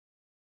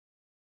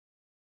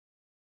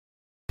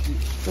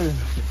We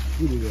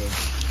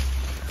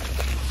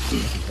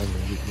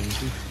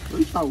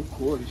trying to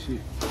record this shit.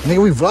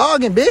 Nigga, we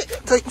vlogging, bitch.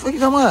 What you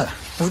talking about?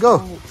 Let's go.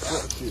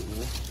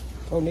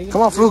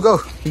 Come on, Flu, go.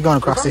 He going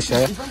across this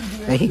shit.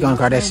 Man, he going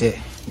across that shit.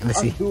 Let's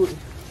see.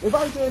 If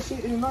I do that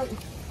shit in the night,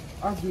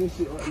 I'll do that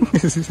shit right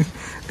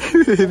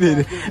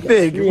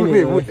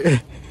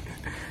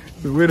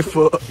now. Where the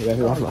fuck?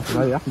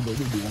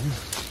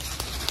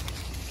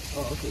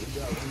 Oh, okay.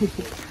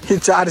 He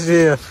tried to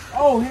share.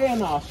 Oh, hell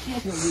no. She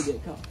can't get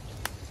that car.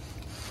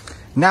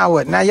 Now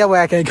what? Now your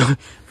ass can't go.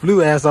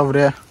 Flu ass over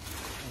there.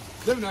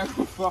 Them not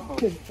gonna fall.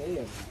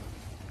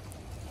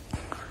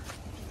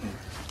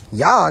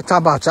 Y'all talking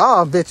about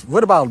y'all, bitch.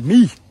 What about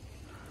me?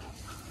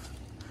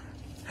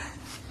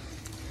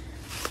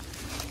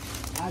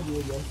 I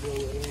did that for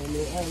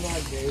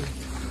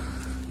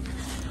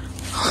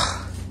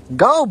it.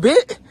 Go,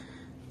 bitch.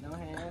 No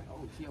hand.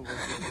 Oh, shit.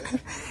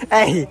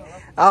 Hey.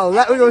 Oh,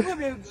 It would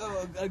be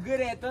a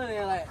good ass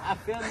thunder. Like, I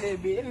filmed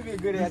that bitch. It would be a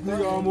good ass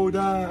thunder. Almost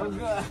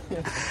died.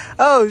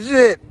 Oh,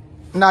 shit.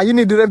 Nah, you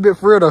need to do that bit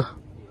for real, though.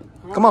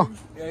 Come on.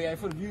 Yeah,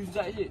 for the views and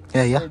that shit.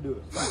 Yeah. Do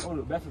it. Oh,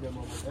 look, back for that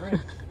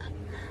motherfucker.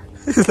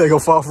 He's like gonna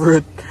fall for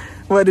real.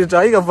 What did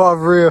y'all? He gonna fall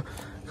for real.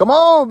 Come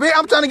on, bitch.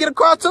 I'm trying to get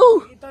across,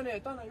 too. Thunder,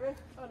 ready?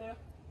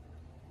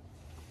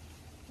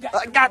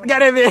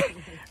 Got it, bitch.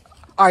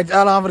 All right,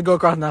 I'm gonna go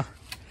across now.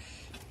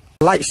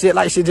 Light shit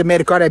just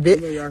made a car that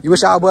bit. You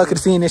wish our boy could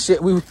have seen this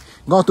shit. We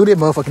going through this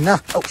motherfucker now.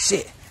 Oh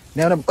shit.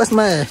 Now what's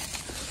mine?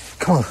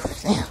 Come on.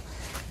 Damn.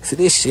 See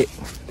this shit.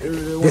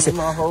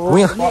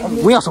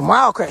 We on some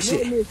wild crap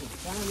shit.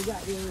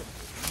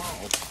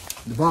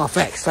 The ball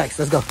facts.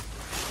 Let's go.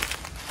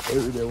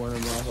 One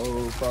of my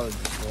whole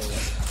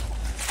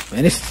projects.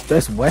 Man,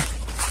 that's boy.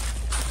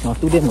 Going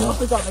through this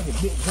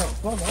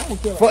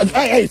motherfucker.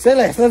 Hey, say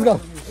less. Let's go.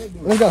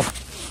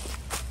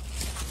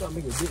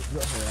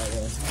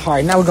 All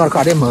right, now we're gonna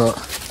call them up.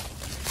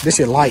 This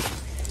shit light.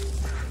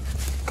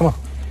 Come on,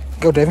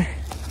 go, David.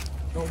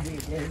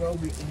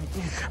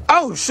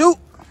 Oh shoot!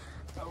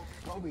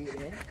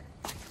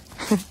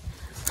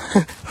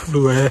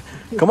 Flu ass.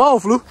 Come on,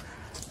 Flu.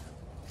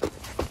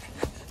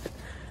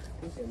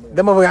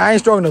 That motherfucker, I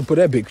ain't strong enough to put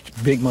that big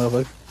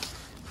motherfucker.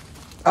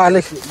 All right,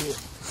 look.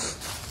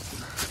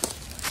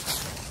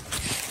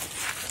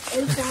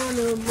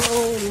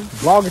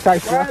 Vlogging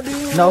type stuff.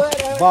 No,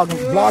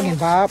 vlogging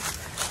vibe.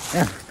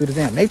 Yeah, do the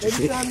damn nature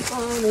shit.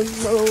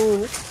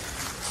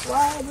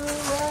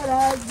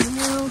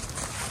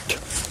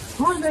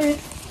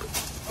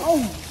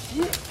 Oh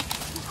shit.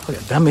 Look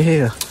at dummy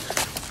here.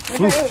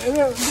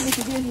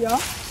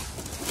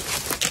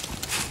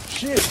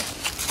 Shit.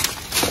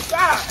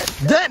 God.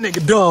 That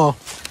nigga dumb.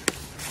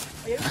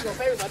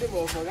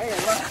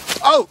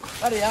 Oh.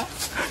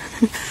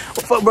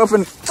 What fuck, bro?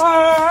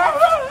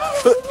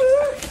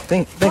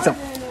 Think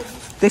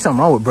something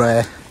wrong with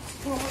Brad.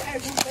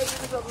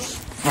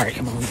 All right,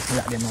 come on, we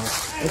got them all.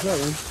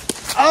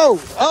 Oh,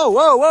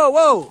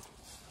 whoa.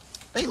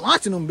 They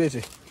launching them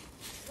bitches.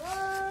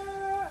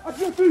 I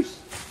feel fish.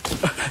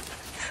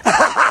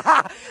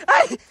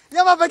 Hey,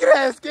 your motherfucking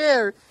ass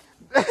scared.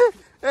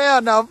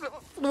 Hell no,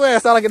 the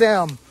ass sound like a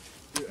damn.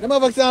 That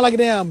motherfucker sound like a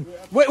damn.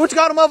 What you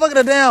call the motherfucker?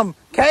 The damn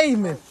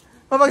caveman.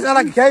 Motherfucker sound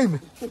like a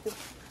caveman.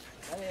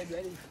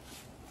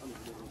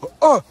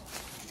 Oh.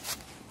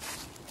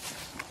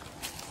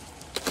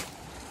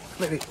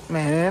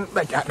 Man,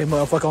 back out that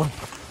motherfucker on.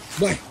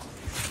 Boy,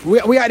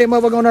 we out there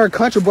motherfucker on our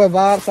country boy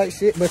vibes like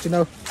shit, but you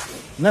know,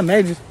 nothing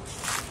major.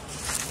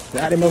 We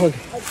out there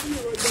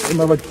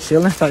motherfucker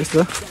chilling type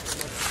stuff.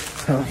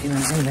 So, you know,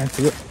 ain't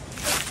nothing to it.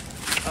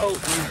 Oh.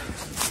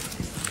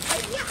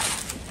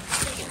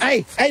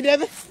 Hey,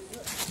 Devin.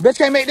 Bitch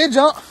can't make this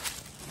jump.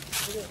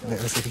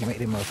 Let's see if he can make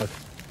this motherfucker.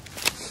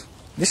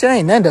 This shit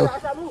ain't none though.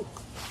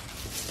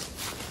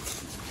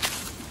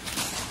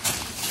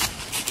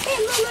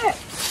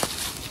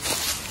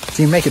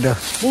 Can you make it though?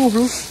 Move,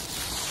 Blue.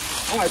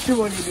 Alright,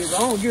 two on you, dude. I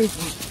don't give a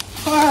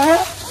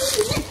fuck.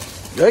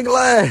 You're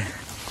glad.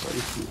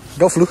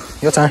 Go, Flu.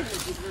 Your turn.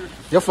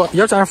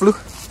 Your turn, Flu.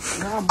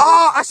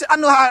 Oh, I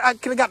know how I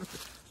could have got.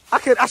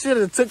 I should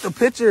have took the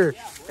picture.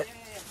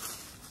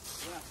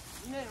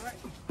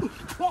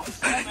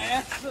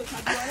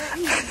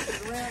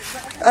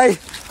 Hey.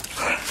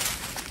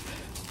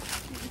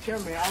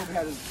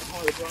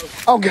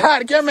 Oh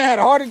God, the cameraman had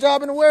the hardest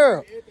job in the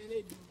world.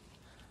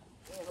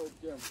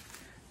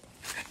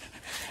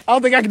 I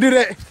don't think I can do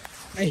that.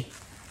 Hey,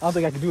 I don't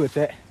think I can do it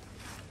that.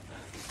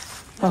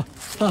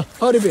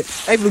 Hold it,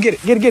 bitch. Hey, Blue, get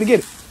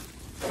it.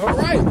 All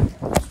right.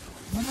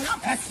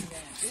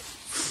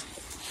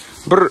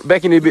 Brr,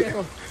 back in a bit.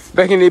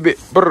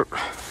 Brr.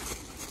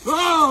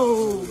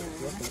 Oh.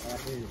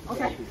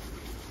 Okay.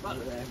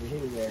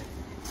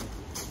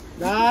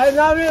 Nah, it's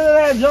not really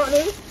that jump,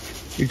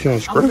 nigga. You trying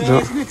to scrub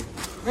jump?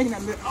 Making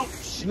that oh,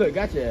 shit. Look,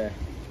 got your ass.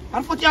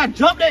 How the fuck y'all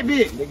jump that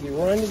bitch? Nigga, you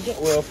run the jump.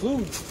 Well,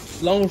 Flu,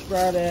 long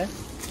stride ass.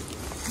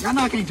 Y'all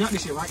know I can't jump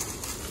this shit, right?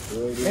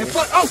 Man,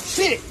 fuck. Oh,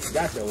 shit.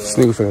 Got your ass.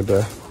 Nigga finna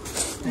die.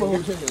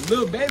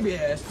 Little baby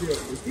ass still.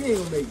 He ain't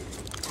gonna make it.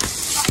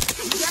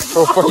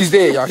 Oh fuck, he's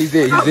dead, y'all. He's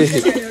dead.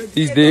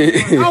 He's dead.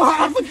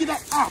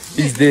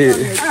 He's dead.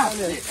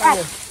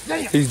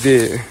 He's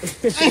dead.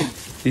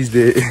 He's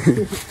dead.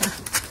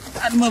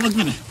 That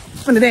motherfucker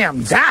finna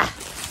damn die.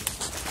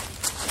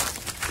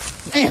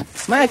 Damn,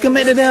 man, I can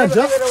make the damn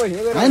jump.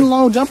 I ain't a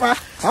long jumper.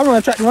 I run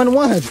a track to run to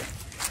 100.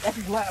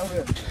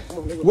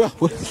 Well,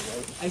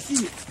 I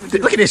see it.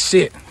 look at this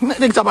shit.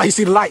 Nigga talk about he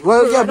see the light.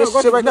 Well, yeah, this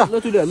shit right now.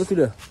 Look through there. Look through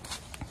there.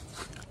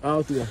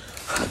 All through there.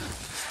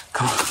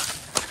 Come on.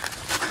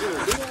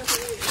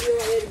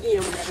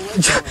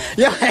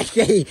 Yeah,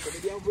 hey,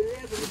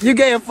 you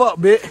gay as fuck,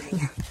 bitch.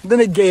 Then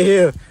it gay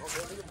here.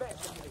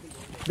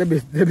 That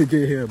be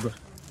gay here, bro.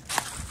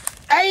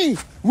 Hey,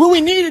 what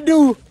we need to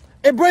do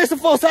is bring some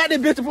folks out there,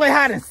 bitch, to play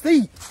hide and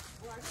seek.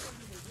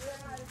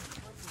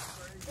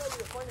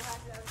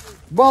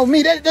 Bro,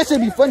 me, that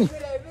should be funny.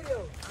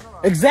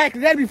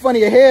 Exactly, that'd be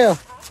funny as hell.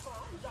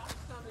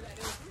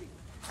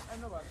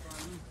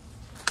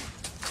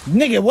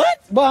 Nigga,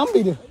 what? Bro, I'm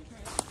be the.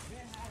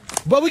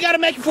 But we gotta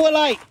make it for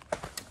like,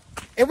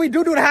 if we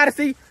do the hide and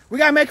seek, we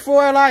gotta make it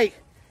for like,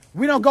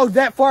 we don't go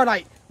that far,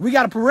 like, we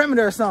got a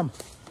perimeter or something.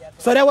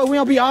 So that way we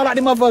don't be all out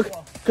there motherfuckers.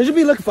 Cause you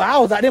be looking for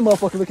hours out there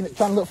motherfuckers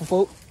trying to look for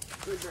folk.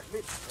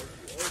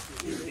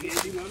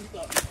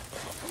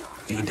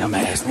 You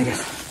dumbass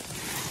niggas.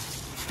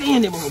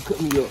 Damn, them gonna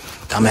cut me up.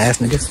 Dumbass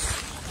niggas.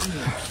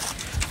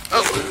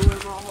 Oh.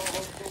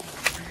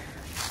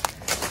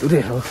 Do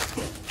that, huh?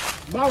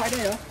 Ball right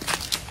there.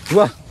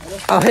 What?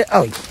 Oh, hey,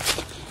 oh.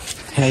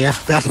 Hell yeah,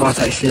 basketball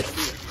type shit.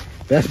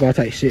 Basketball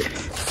type shit.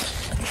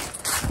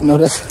 No,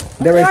 that's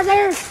that right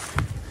there.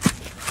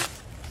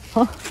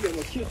 Huh?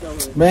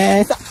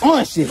 Man, stop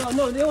on shit.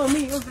 No, they want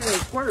me. It was a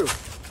squirrel.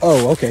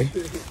 Oh, okay.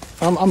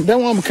 That one I'm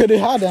gonna cut it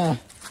hard down.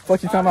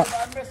 Fuck you talking about?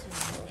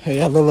 Hey,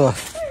 yeah, little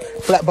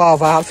flat ball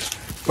vibes.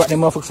 Brought them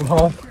motherfuckers from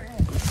home.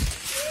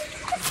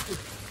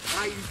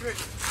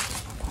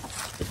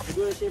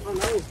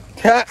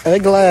 Yeah, they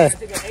glad.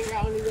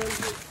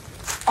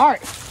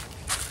 Alright.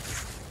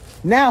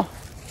 Now,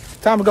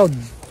 time to go.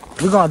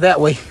 We're going that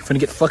way. Finna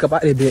get the fuck up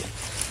out of there bit.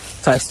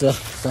 Tight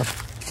stuff.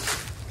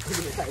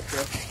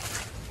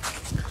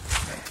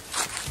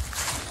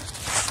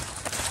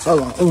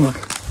 Hold on.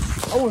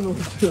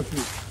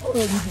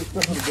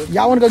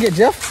 Y'all wanna go get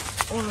Jeff?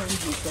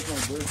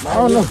 I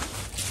don't know.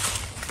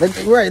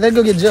 Let's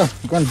go get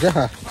Jeff. We're going to Jeff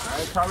house.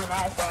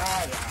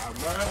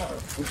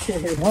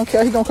 I don't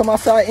care, he gonna come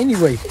outside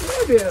anyway.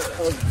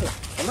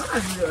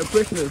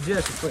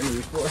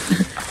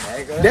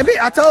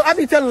 I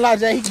be telling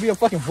Elijah he could be a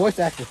fucking voice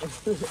actor.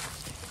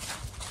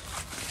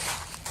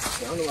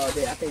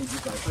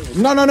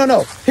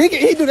 No.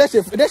 He do that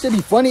shit. That should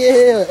be funny as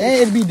hell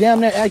and it be damn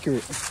near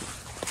accurate.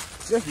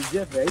 Jeff,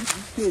 man.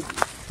 He's kidding.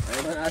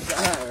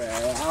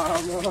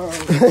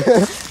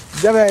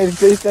 Jeff,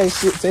 say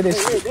shit. Say that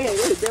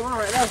shit. They're all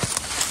right now.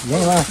 You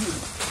ain't lying.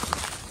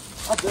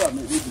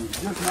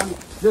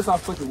 Just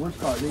off fucking work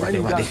card.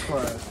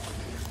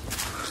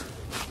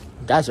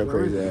 That's so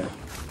crazy.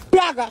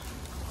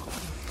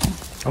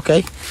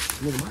 Okay.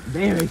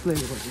 Damn, they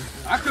playing.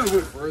 I could have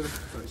went further.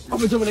 I'm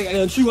gonna jump in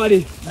that shoe right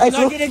there. Hey,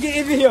 Flu. Get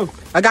in here.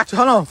 I got you.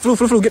 Hold on.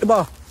 Flu, get the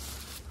ball.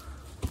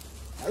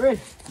 All right.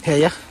 Hell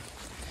yeah.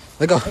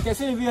 Let's go. I can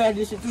see if you had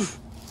this shit too.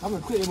 I'm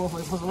gonna quit this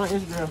motherfucker post on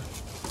Instagram.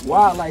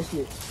 Wildlife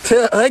shit.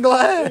 Hey, go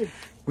ahead.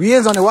 We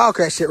is on the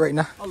wildcat shit right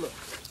now. Oh, look.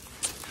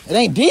 It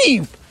ain't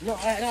deep. No,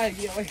 I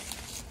get away.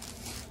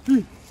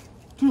 3,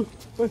 2,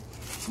 1.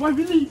 Why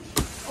really?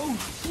 Oh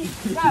shit!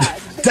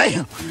 God.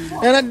 Damn.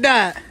 And I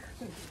died.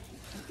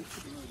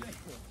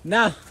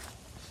 Now.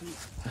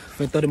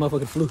 Finna throw the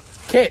motherfucking Flu.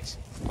 Catch.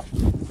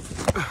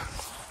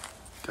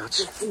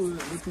 Gotcha.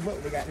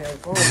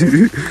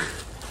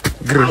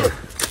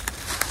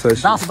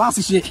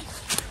 Bouncy shit.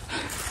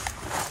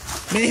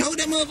 Man, hold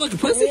that motherfucking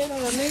pussy.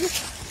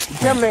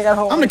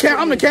 I'm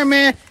the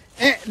cameraman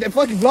and the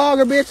fucking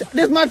vlogger, bitch.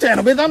 This is my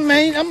channel, bitch. I'm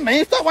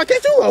main. Stop. Why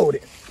can't you hold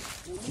it?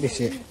 This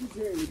shit.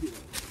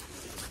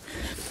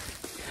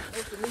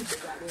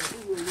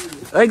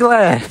 Hey,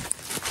 glad.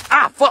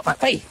 Ah, fuck my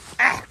face.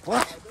 Ah,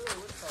 what?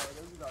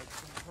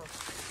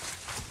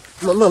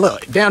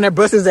 Look. Down there,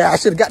 bust his ass. I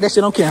should have got that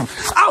shit on camera.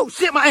 Oh,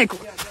 shit, my ankle.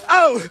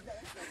 Oh.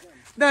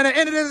 Down the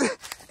end of this,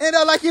 end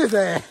up like his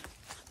ass.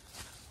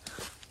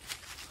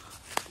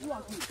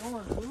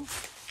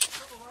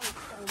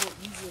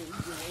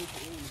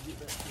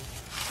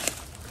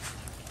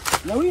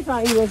 No, we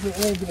thought he was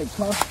going to get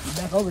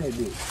back over that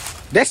bitch.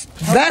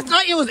 Last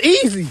night it was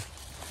easy.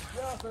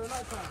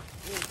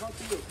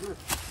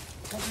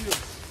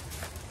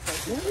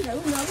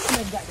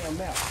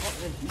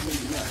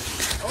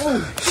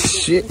 Oh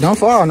shit! Don't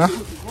fall now.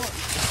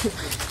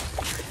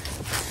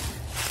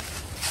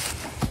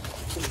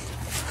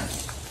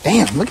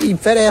 Damn! Look at these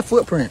fat ass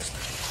footprints.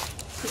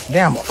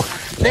 Damn!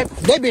 They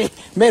been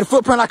made a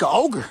footprint like an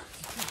ogre.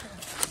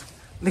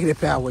 Look at that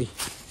pathway.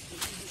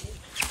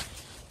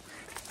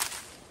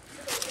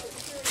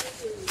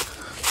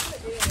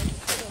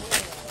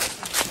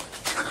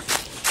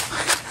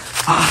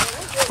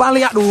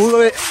 Finally out the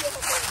wood,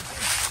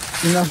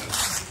 you know.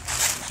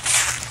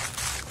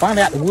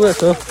 finally out the woods,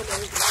 so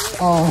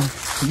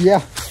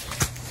yeah.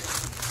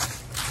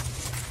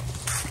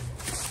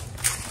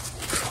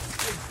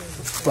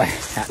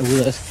 Right, out the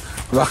woods,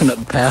 walking up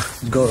the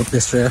path to go up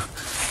this trail.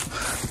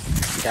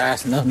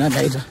 Guys, no, not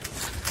major.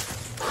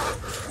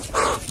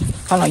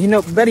 Hold on, you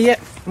know, better yet,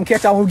 I'm gonna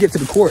catch y'all when we get to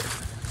the court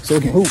so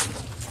we can hoop.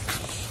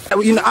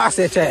 You know, I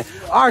said, Chad.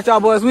 All right, y'all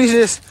boys, we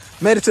just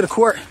made it to the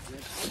court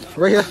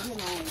right here.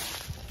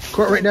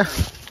 Court right there,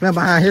 man,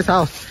 behind his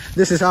house.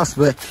 This is his house,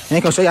 but I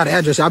ain't gonna show y'all the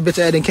address. Y'all bitch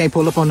ass didn't can't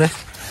pull up on this.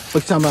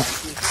 What you talking about?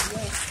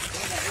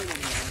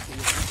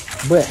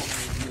 But,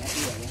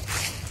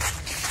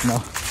 you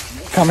know,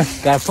 coming,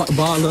 gotta pump the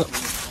ball up.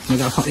 You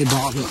gotta pump the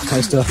ball up,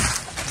 type stuff.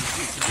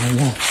 And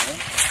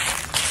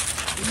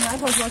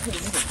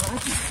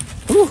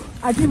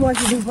I keep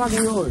watching these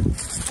fucking yours.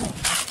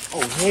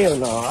 Oh, hell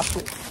no.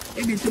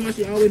 It be too much.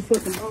 You always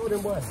put them all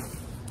them boys.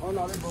 Oh,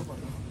 no, they both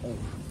fucking.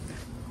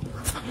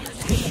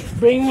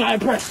 Bring my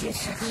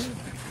precious.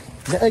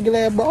 that ugly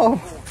ass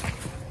ball.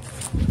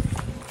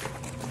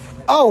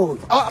 Oh,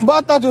 but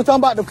I thought you were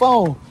talking about the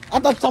phone. I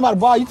thought you were talking about the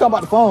ball. You talking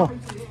about the phone.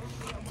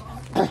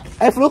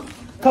 Hey, Flu,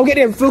 come get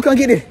it. Flu, come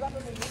get it.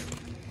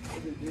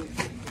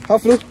 Huh,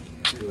 Flu?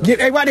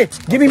 Hey, right there.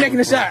 Give me making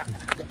the shot.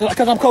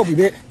 Because I'm Kobe,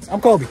 bitch.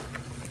 I'm Kobe.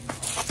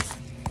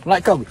 I'm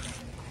like Kobe.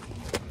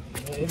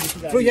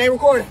 Flu, you ain't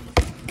recording.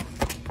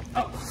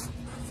 Oh.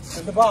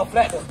 The ball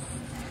flat though.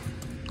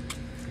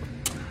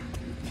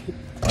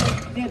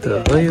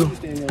 The hell?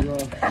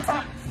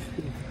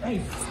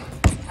 Hey,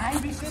 I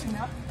ain't be sitting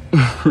now.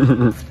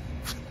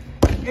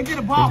 They get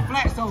the ball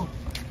flat, so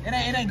it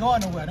ain't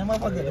going nowhere. That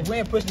motherfucker, the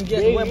wind pushing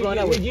against the wind blowing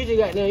that way.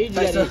 You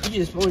just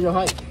expose your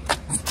height.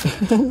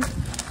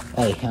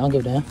 Hey, I don't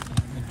give a damn.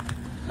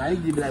 Now you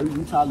just be like,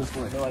 we taller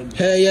for it.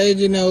 Hey, yeah,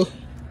 you know.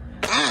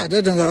 Ah,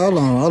 that done got, hold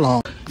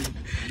on.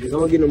 I'm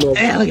gonna get no more. Look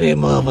at that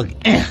motherfucker.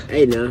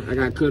 Hey, now, I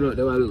got cut up.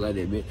 That's why I look like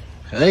that, bitch.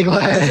 Hey,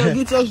 glad.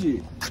 Get your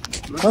shit.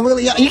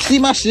 You see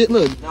my shit,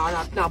 look.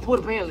 Nah, pull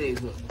the pant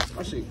legs up.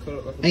 My shit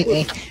cut up.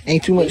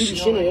 Ain't too much. You be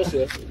shitting on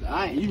yourself.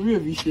 Alright, you real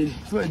be shitting.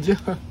 For a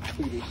job.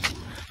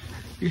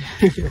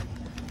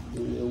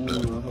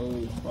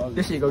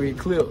 This shit gonna get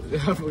clipped.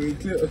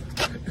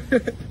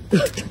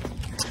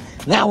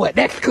 Now what?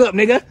 That's clipped,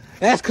 nigga.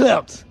 That's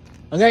clipped.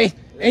 Okay?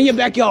 In your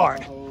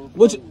backyard.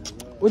 What you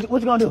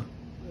gonna do?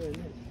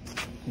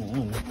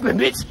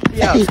 Bitch.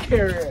 Yeah,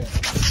 scary.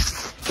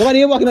 Somebody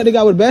here walking up the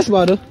guy with a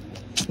basketball though.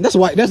 That's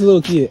white. That's a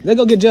little kid. Let's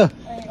go get Jeff.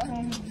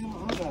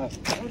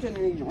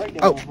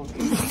 Oh,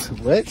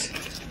 what?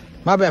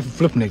 My bad for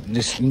flipping it.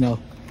 Just, you know.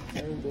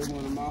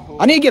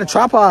 I need to get a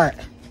tripod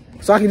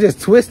so I can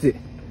just twist it.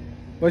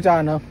 What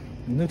y'all know?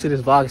 I'm new to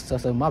this vlog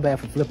stuff, so my bad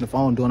for flipping the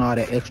phone, doing all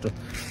that extra.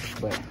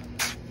 But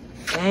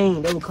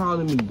dang, they were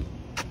calling me.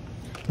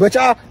 But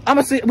y'all, I'm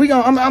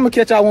gonna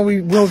catch y'all when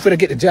we finna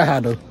get to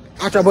Jaha though.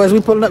 Alright, y'all boys,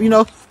 we pulling up, you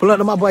know, pulling up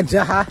to my boy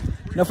Jaha.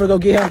 No finna go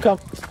get him. Come,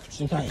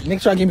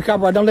 nigga try to give me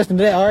copyright. Don't listen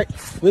to that. All right,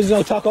 we just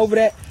gonna talk over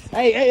that.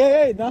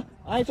 Hey, no,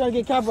 I ain't trying to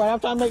get copyright. I'm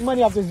trying to make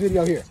money off this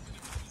video here.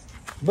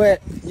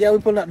 But yeah, we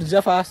pulling up to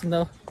Jeff house, you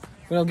know.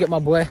 We gonna get my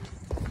boy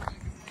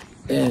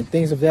and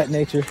things of that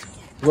nature.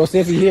 We'll see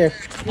if he here.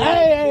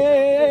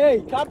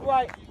 Hey,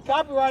 copyright.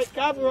 I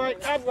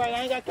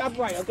ain't got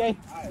copyright, okay?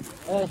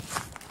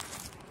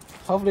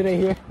 Hopefully they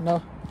here.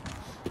 No,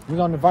 we're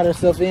gonna invite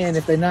ourselves in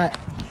if they not.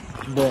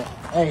 But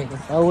hey,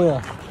 oh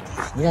well.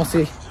 We gonna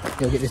see.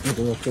 Go get this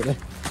nigga real quick. Get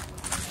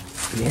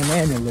him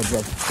and their little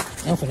brother.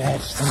 I'm finna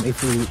have some of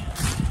food.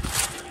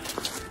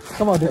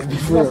 Come on, dude.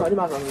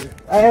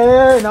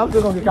 Hey, no, I'm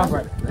still gonna get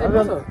copyright.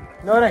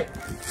 No, it ain't.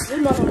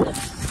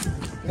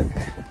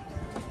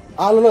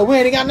 Oh, look, we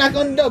ain't got knock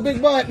on the door.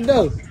 Big boy at the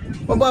door.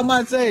 My boy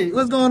Monte.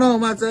 What's going on,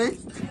 Monte?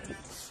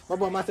 My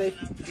boy Monte.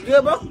 You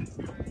good, bro?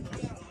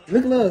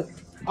 Look.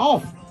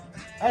 Off.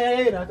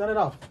 Hey, now turn it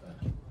off.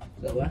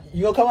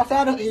 You gonna come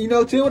outside and, you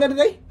know, chill with that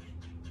today?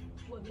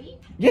 With me?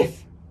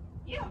 Yes.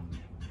 Yeah.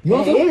 You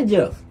want to? Hey,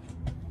 Jeff.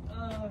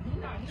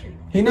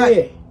 He's not here.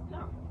 He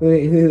not? No.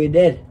 Who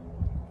dead?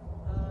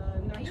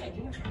 No, he ain't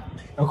here.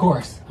 Of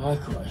course.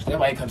 Of course. That's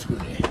why he come to school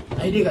there.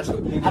 He did come to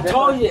school. I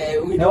told you.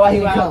 That's why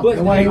he come.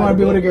 That's why he want to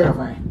be with a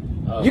girlfriend.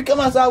 You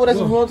come outside with us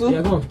if you want to.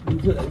 Yeah, come on.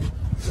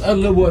 Other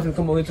little boy finna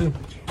come over here too.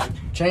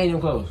 Change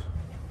them clothes.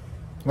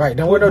 Right,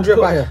 don't wear no drip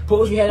out here. Put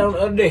what you had on the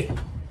other day.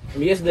 I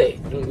mean, yesterday.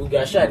 We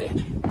got shot at.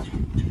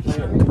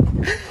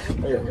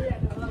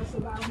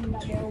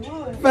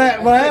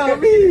 Fat boy, help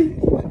me.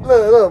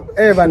 Look,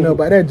 everybody know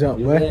about that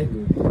jump, boy.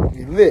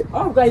 He's lit.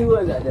 I'm glad you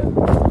was out there.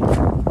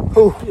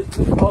 Who? You just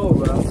took the pole,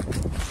 bro.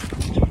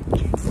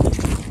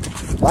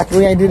 Like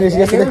we ain't did this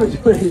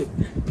yesterday.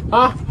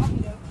 Huh?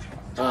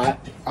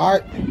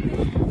 Alright.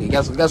 You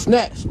got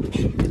snacks. You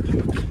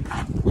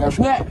got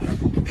snacks.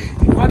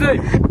 What do?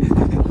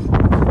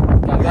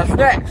 Got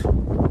snacks.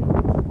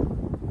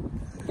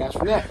 Got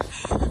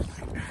snacks.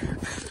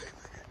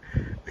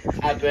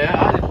 I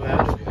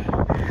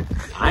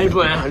ain't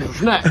playing. I just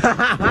snacks.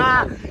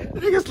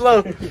 Nigga slow.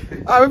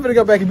 Alright, we finna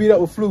go back and beat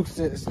up with Fluke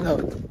since no.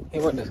 He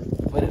wasn't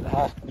the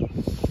high.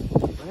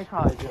 What they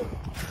call it, Jeff?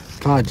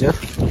 Call Jeff.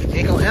 He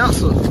ain't gonna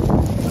answer.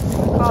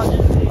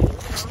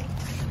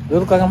 You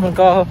look like I'm gonna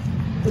call her.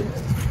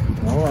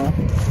 Alright.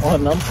 On her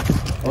number.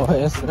 Or her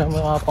Instagram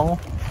on my phone.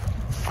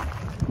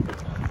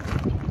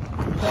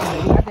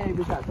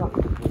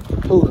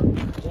 Who?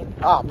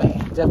 Oh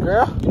man, that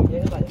girl?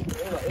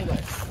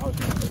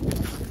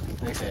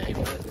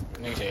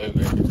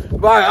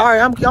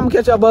 Alright, I'm gonna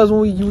catch up buzz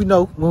when we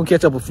know when we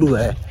catch up with Flu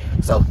at.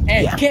 So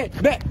yeah.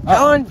 Get back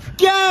on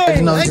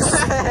game.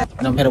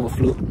 I'm head up with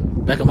Flu.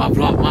 Back on my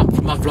vlog,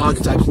 my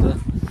vlog type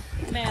stuff.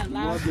 Man,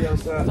 live.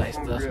 Type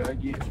stuff.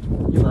 You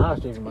live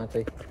streaming,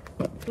 Monte?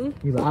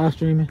 You live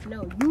streaming?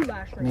 No, you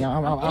live streaming. Yeah,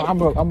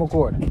 I'm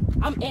recording.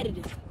 I'm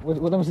editing.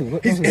 What let me see.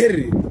 He's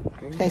editing.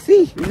 Hey,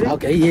 see?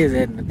 Okay, he is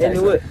editing.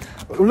 Editing what?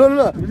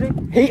 Look.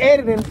 He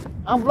editing.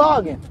 I'm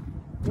vlogging.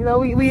 You know,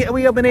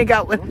 we up in there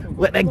got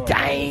with the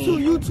gang. 2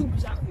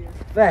 YouTubers out here.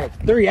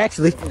 Fact. 3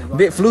 actually.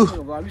 Bit Flu.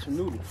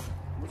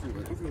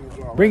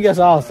 Bring us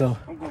also.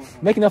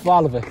 Make enough for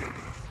all of us.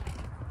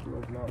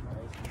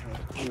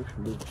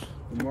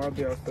 The more I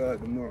be outside,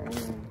 the more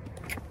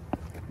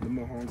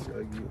hungry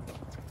I get.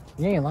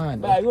 You ain't lying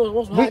though. Right, you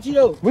want some hot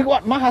Cheetos? We go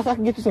out my house. I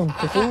can get you some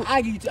food.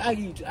 I get 2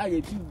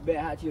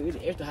 bad hot Cheetos. It's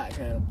an extra hot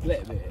kind of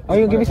black bag. Oh,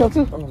 you gonna give me some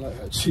too? I don't like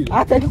hot Cheetos.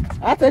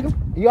 I take them.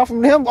 You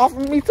offer him, offer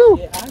me too.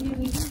 Yeah, I give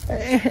you.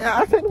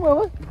 I take them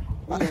over. You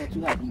want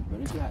too hot to eat, bro.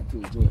 It's too hot to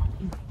enjoy.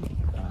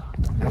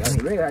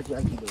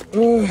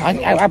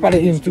 I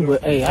probably eat them too,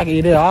 but hey, I can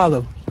eat it all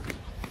of them.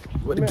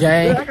 With the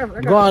gang,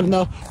 going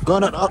up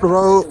the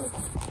road,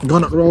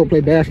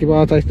 play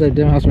basketball, type stuff.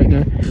 Damn house right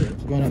there.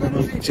 Going up the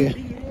road, chill.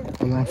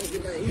 Hold on.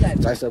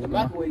 Type stuff.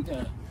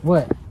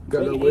 What?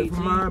 Gotta wait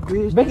for my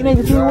bitch. Bacon, egg,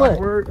 and cheese, what?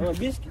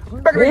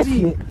 Biscuit. Bacon, egg,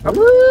 cheese. Woo!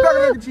 Bacon,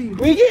 egg, and cheese.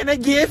 We getting a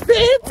gift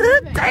in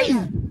today.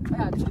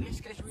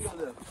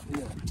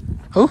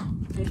 Who?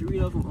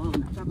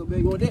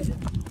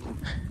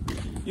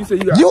 You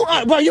said you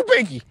got. Bro, you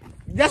pinky.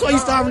 That's why you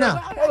starving now.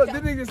 Hold up,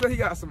 this nigga said he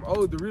got some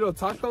old Dorito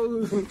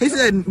tacos. He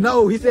said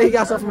no. He said he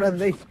got something from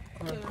the other day.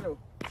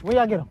 Where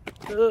y'all get them?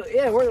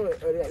 Yeah, where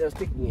that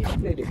stick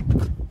again?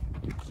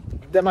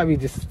 That might be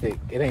just a stick.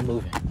 It ain't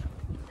moving.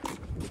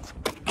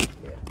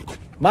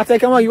 Mate,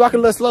 come on. You walking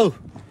a little slow.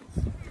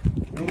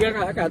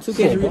 I got 2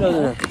 cans of Doritos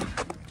in there.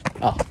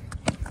 Oh,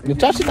 you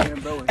touch it.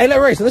 Hey,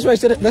 let's race. Let's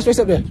race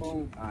up there.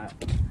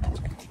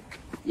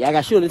 Yeah, I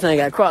got shoes this time. I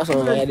got Crocs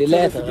on. I did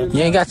last time.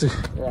 You ain't got to.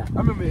 Yeah. I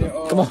remember.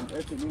 Come on.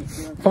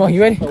 Come on.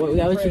 You ready? Oh,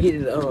 yeah, let you get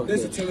it.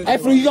 Hey,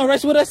 Flu, you gonna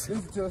race with us? This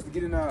is to tell us to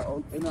get in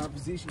our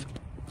position.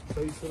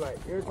 So you feel like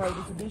every time we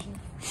do tradition,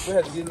 we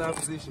have to get in our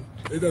position.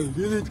 They go,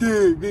 get it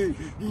dead, man.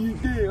 Get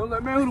it dead. I'm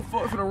like, man, who the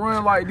fuck finna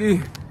run like this?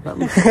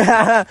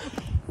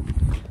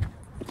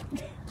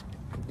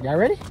 Y'all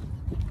ready?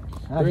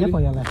 I'll jump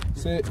on y'all now.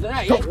 Set.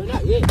 Not yet.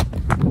 Not yet.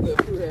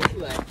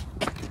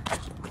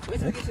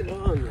 Let's get to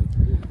the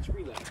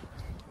tree light.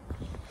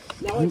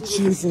 Man,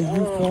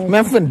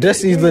 I'm finna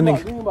dust these little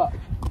niggas.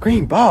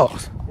 Green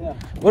balls? Yeah.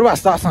 What about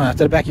stop signs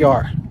to the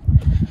backyard?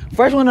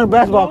 First one in the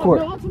basketball court.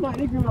 No, I'm talking about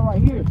this green light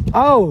right here.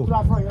 Oh.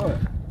 Right front yard.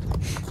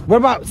 What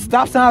about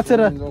stop sign to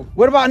the...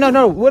 What about...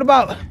 No. What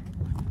about... I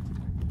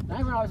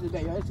ain't gonna to the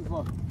backyard. It's too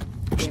far.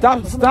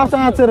 Stop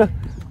sign to the...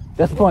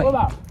 That's the point. What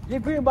about?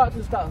 Get green box to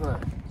the stop sign.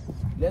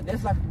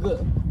 That's like good.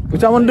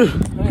 What y'all wanna do?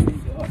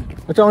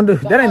 What y'all wanna do?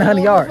 That ain't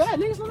 100 yards.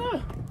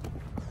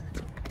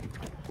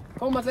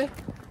 Come on, Mate.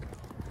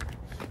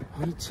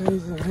 On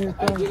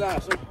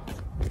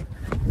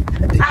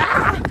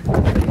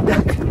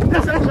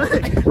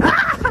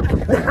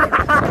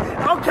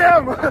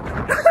camera.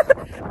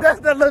 That's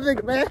that little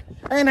nigga, man.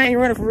 I ain't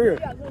running for real.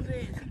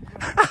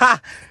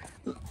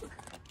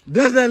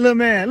 That's that little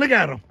man. Look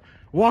at him.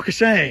 Walk of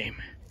shame.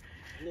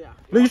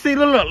 Look, you see,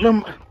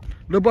 little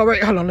boy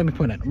right. Hold on, let me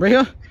point at him. Right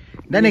here.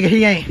 That nigga,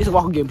 he ain't. He's a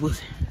walking getting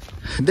pussy.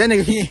 That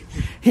nigga, he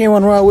ain't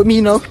wanna run with me,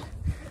 you know.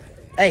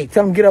 Hey,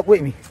 tell him to get up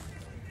with me.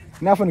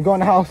 Now I'm finna go in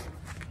the house,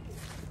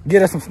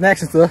 get us some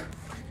snacks and stuff.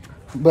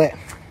 But,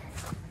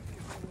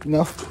 you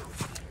know,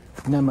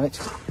 not much.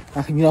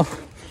 You know,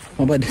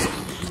 I'm about to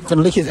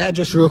finna lick his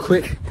address real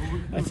quick.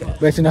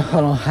 But you know,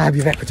 hold on, I'll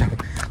be back with y'all.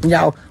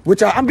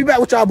 I'm be back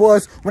with y'all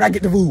boys when I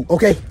get the food,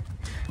 okay?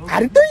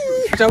 Out of 3.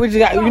 So we just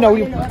got, you know,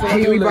 we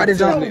brought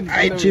this up.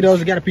 I ate Cheetos,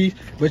 we got a piece.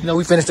 But you know,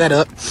 we finished that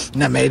up.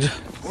 Not major.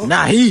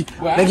 Nah, he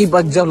think he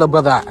about to jump little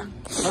brother out.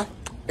 Huh?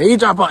 He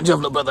trying to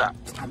jump little brother out.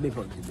 I've been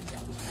fucking this bitch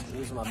out.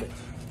 This is my bitch.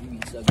 You be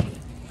sucking.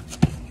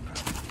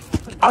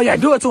 Oh yeah,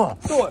 do it to him.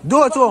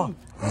 Do it to him.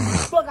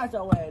 Fuck out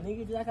your ass,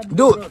 nigga. Like I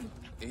Do it.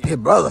 His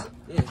brother.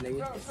 Yes,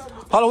 nigga.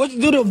 Hold on, what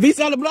you do to beat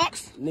on the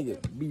blocks? Nigga,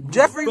 be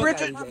Jeffrey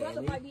Richard. My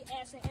brother might be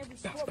ass in every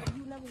sport, but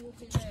you never whooped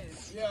his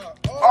ass.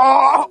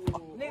 Oh.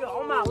 nigga,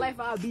 on my life,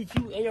 I'll beat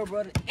you and your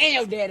brother and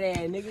your dad ass,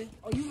 nigga.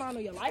 Oh, you lying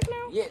on your life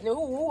now? Yeah, no,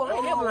 who? I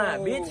ain't never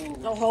lying, bitch.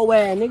 No whole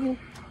ass, nigga.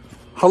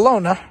 Hold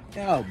on now.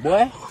 Oh,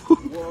 boy.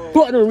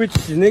 Fuck them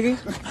Richardson, nigga.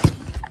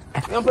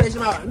 I'm putting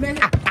some out. Man,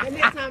 the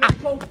next time I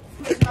post,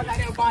 put my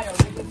goddamn bio,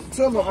 nigga.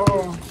 Tell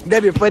her,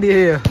 That be funny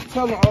here.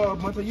 tell her,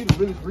 Monte, you the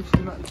realest richest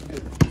in that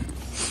bitch.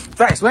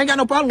 Facts, we ain't got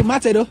no problem with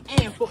Mate though.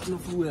 And fuck no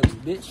food up,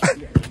 bitch.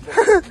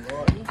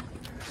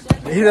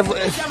 I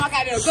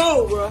got that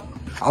gold, bro.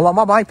 I want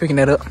my mic picking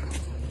that up.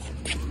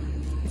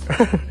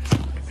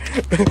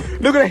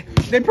 Look at that.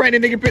 They praying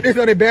that nigga put this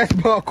on their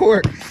basketball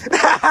court.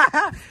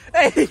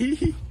 Hey,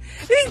 he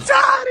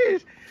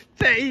childish.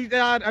 He's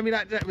childish. I mean,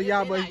 not but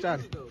y'all boys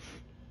childish.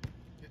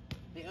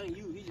 They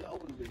unused. He just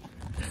opened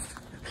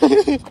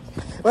it.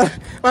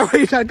 Why are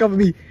you trying to cover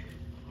me?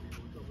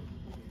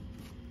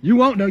 You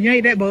won't though. You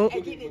ain't that bold.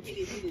 Hey, get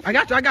this. I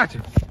got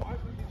you.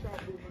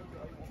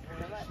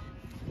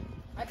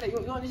 I tell you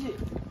want this shit?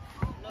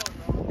 No,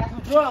 bro. That's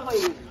some drugs for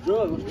you.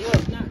 Drugs.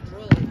 Not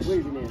drugs. What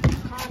is it, man?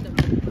 Condom.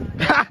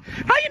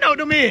 How you know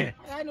them in?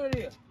 I know it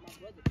is.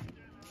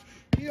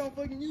 He don't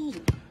fucking use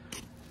it.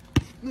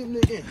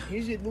 Look.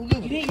 His shit blue.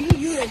 He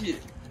use that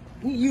shit.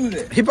 He use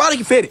it. He probably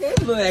can fit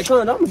it. Look at that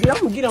condom. I'm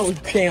gonna get on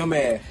Cam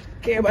ass.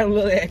 Cam about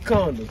look at that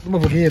condom.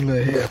 Motherfucker head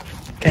little hair.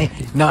 Can't.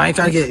 No, I ain't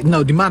trying to get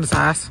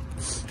demonetized.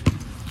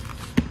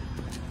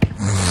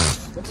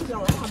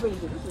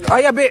 Oh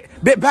yeah, bit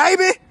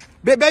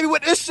baby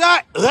with this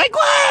shot.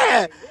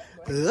 Liquid.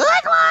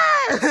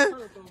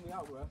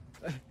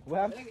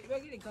 What?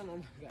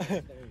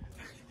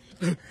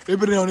 They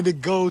put it on the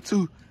gold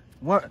too.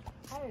 What?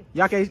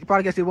 Y'all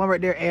probably can see one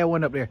right there and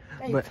one up there.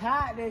 They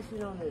tied that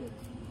shit on there.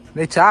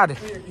 They tied it.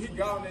 He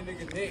got on that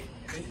nigga neck.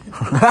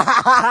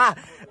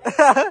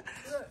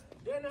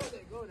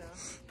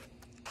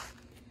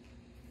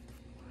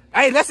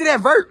 Hey, let's see that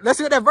vert. Let's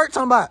see what that vert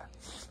talking about.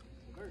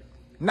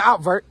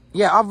 Not vert.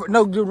 Yeah,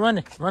 no, do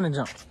running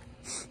jump.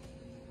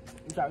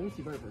 Let me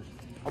see vert first.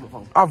 On my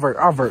phone. I'll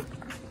vert.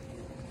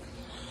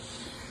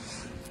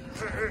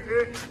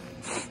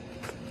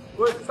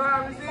 What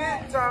time is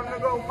it? Time to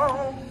go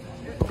home.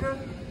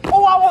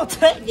 Oh, I want to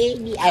take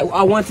it.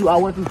 I want to.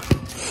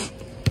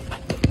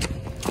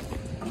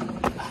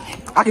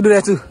 I can do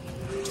that too.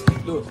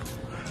 Look.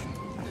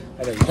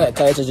 Hey,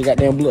 tell you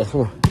goddamn blood.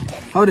 Come on.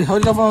 Hold it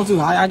your phone too.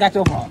 I got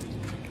your phone.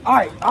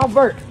 Alright, I'll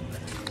vert.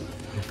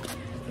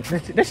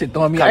 That shit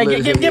throwing me out.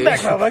 Hey, get back,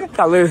 motherfucker.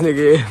 I love this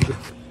nigga.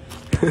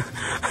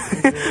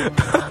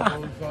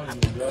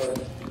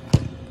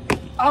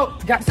 Oh,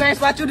 got the same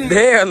spot you did.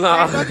 Hell no.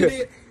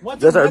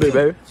 That's how I do it,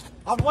 baby.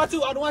 I want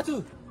to.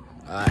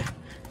 Alright.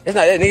 It's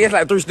not that nigga, it's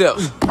like 3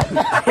 steps.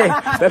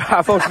 That's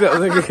how 4 steps,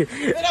 nigga.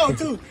 Get on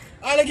 2.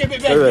 Alright, let's get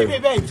bit,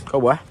 baby. Oh,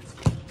 boy.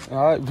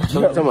 Alright,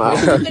 Come on.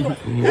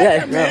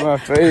 yeah, not my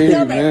face,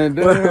 man.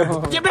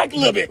 Damn. Get back a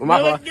little bit.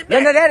 My fault. No,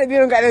 that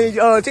video got any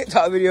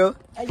TikTok video.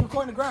 Hey, you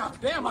recording the ground.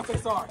 Damn, I say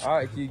sorry.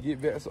 Alright, can you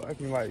get back so I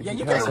can like... Yeah,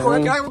 you can't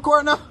record. Can I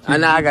record now?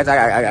 Nah, I got you.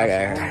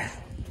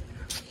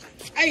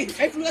 Hey,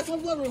 let's one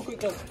blood real quick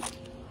though.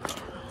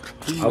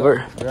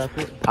 Albert.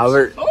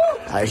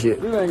 Alright, shit.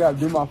 You ain't gotta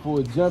do my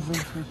full jumping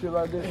and shit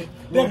like that. You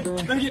know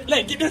what I'm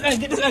saying? Get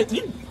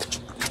this.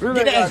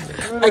 Really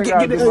ain't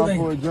gotta do my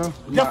full jump.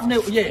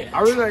 Definitely, yeah.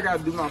 I really ain't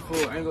gotta do my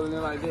full angle and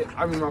like that.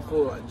 I mean my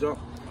full like jump,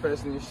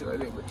 pressing and shit like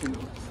that, but you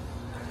know.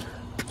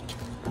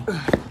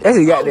 That's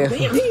what you got there.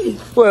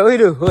 What he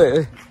do?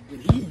 What?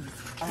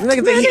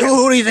 Nigga think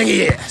who do you think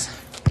he is?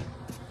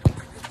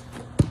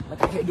 I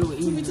can't do it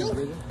easy,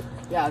 nigga.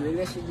 Yeah, nigga,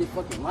 that shit just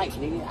fucking light,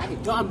 nigga.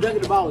 I'm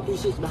dunking the ball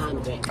with 3 shits behind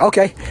the back.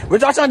 Okay.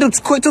 What y'all trying to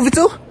do? Quick 2v2?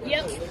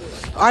 Yep.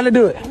 Alright, let's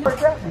do it.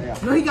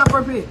 No, he got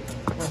first pick.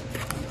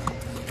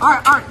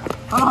 Alright.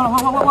 Hold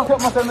on. Put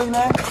myself in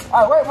there.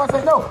 Alright, wait, one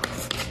second, no.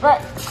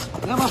 Right.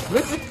 Let my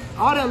flip it.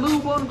 All that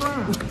lube on the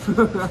ground.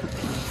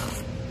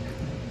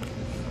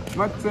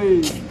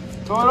 Matei.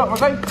 Throw it up,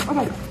 Matei.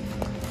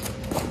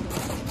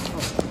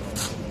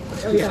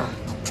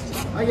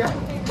 Oh, yeah.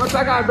 What's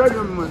that guy better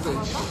than Matei?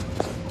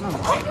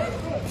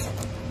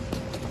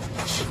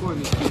 I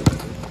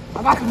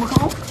got you,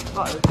 McCall.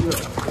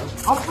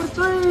 Up for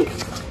 3.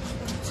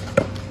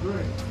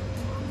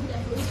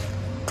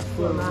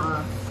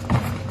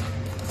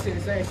 See the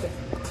same thing.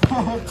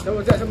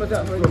 Someone's up.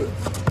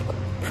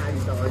 Nah, you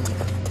sorry.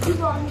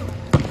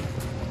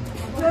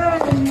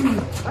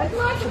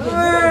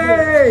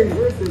 Hey!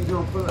 Where's the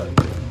jump for that?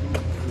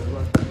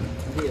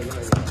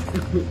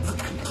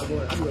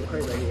 I'm going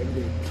crazy right here every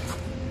day.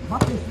 My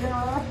face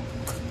down, right?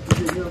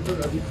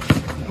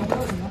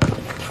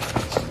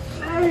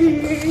 Hey!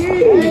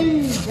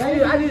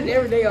 I do this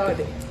every day, all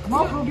day.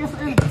 Motherfucker gets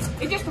in.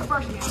 It's just the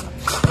first game.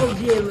 Oh,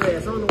 yeah,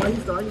 last. I don't know why he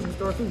started. I need to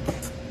start too.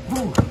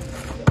 Who?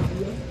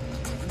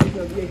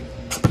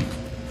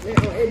 Yeah,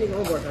 anything on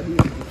work, I do.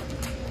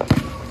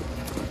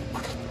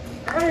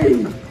 Hey!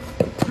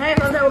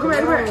 Hands on that one, come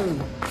here.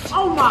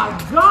 Oh my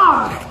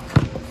god!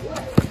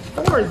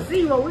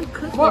 4-0, we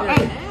cooked Well, it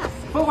hey, in ass.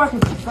 footwork is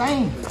the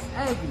same.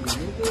 Aggie,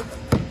 nigga.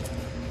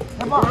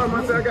 Come on.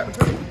 I got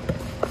the pick.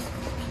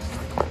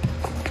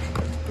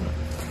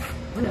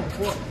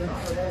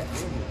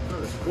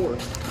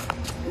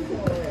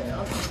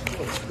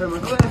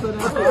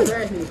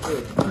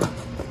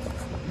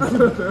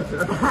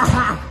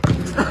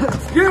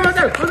 Get him right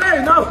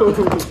there! No!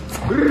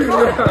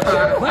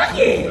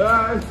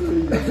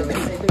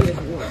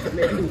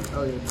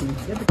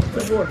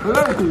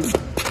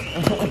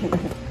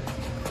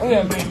 Oh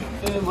yeah, man.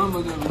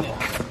 Mama's over there.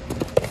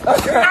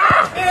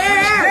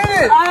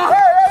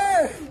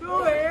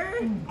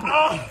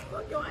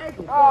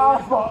 Oh,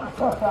 fuck.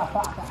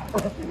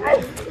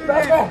 Hey,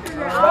 baby.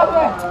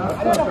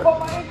 I didn't fuck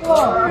my ankle up.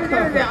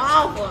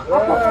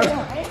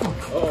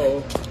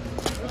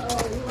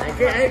 I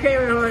can't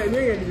even hold it. You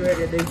ain't do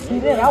anything. He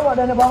did. I wasn't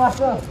done it by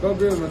myself. Go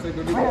get him, I think.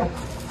 Go get him.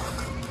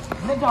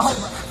 Nigga, hurt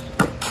me.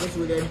 This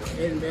was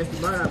that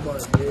mine I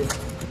bought it, dude.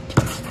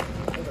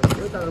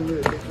 You thought I'm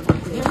good.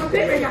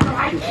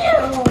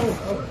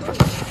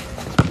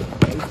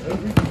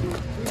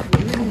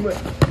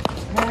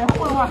 Man, who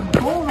wanna watch the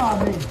phone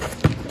on me?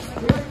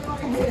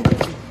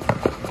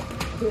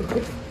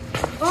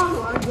 Oh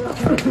my God.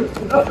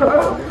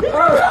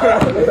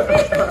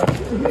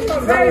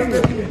 Baby!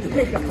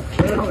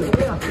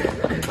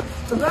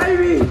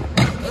 Baby!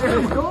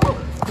 Go!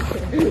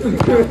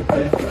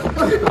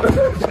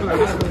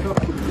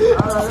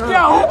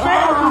 Yo,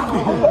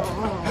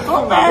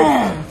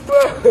 man!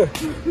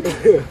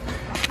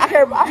 I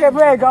can't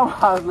play a golf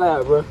house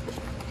now, bro.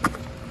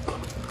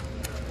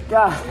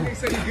 God.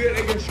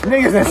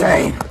 Niggas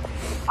insane.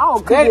 I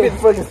don't cook it.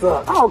 Fucking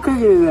suck. I don't cook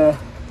it in there.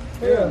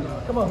 Yeah.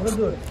 Come on, let's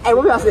do it. Hey,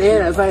 we got to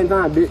end at the same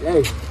time, bitch.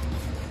 Hey.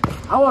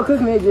 I want to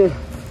cook it, just.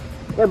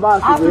 That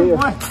boss is here.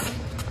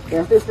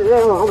 Yeah, this is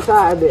I'm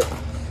tired of it.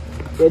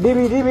 Yeah,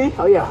 DB.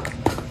 Oh, yeah.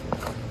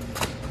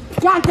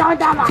 God, no,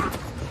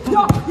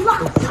 you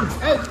lost.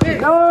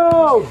 No. No.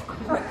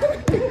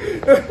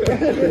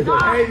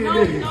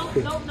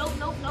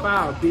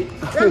 Wow, bitch.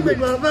 That's big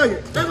motherfucker.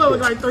 That one was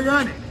like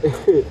 300.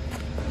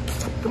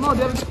 Come on,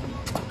 Devin.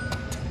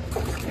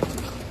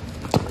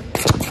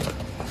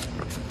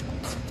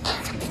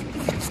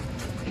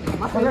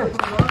 Okay. I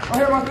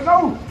hear about the no.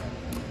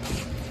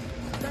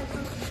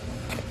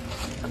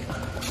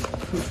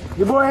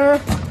 Your boy here.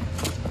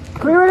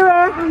 Come here,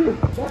 man.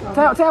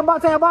 Tell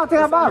about.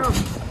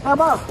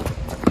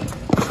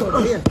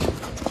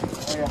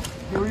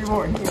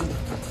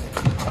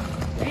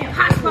 Damn,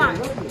 hot spot.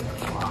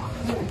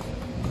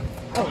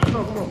 Oh, come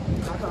on.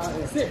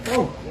 Sit.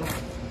 Oh.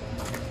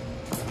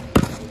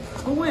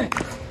 Who win?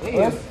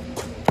 Yes.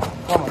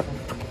 Come on.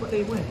 What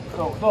they win?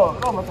 Go,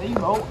 I'm say you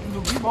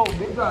vote,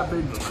 big time,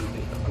 baby.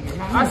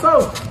 I saw.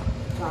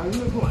 Nah, you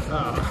look one.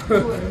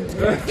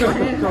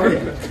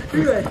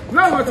 No,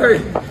 I'm gonna tell you.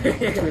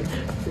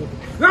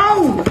 No!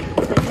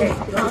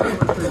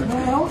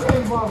 Man, don't say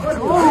ball.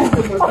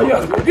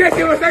 Yes,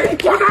 you were saying,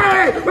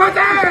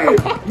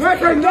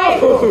 Mate, no!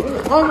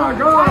 Oh my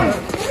God!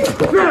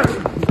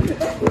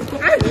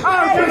 Hey,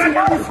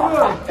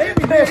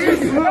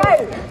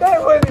 that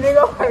was me,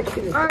 nigga.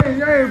 I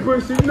ain't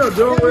pushing. You know,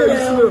 doing what you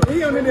slip. He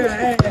on in there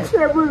ass.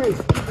 Shit, booty.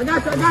 I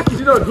got you.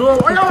 You know, doing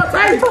what y'all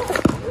say?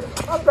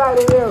 I'm tired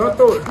of here. Don't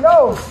throw it. No.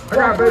 I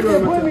got a baby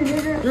on my me,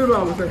 tail. nigga. You know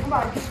what I'm saying? I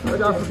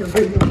got a fucking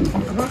baby on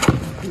my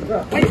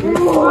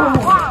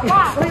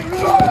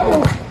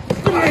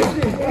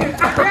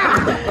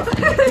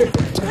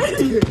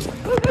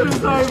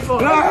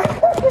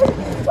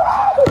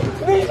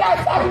Nigga got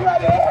tapping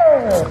right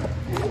here.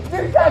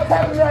 Nigga got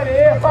tapping right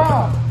here.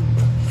 Foul.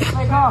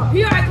 They call. He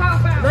already called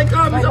foul. They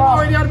called me. I'm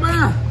already out of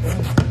bounds.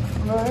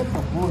 Man, that's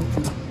some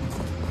bullshit.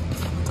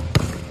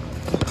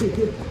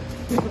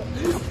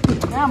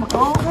 Damn,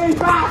 McCall. Hey,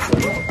 foul.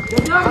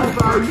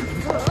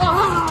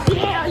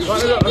 Yeah, you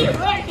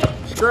right.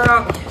 Straight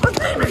out. What's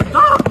name is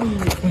dog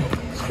meat?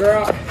 Straight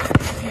out.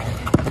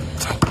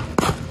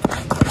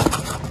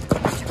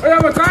 Hey,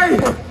 I'm gonna tell you.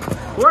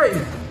 Wait.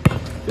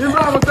 You know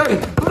what I'm gonna tell you.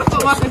 Who the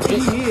fuck watching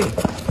TV here?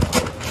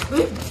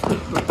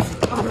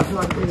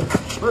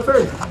 What's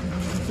that?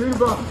 See the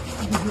ball.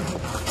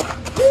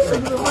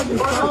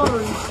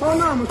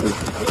 Hold on,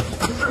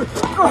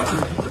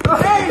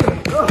 Hey,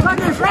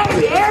 fucking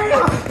crazy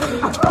area.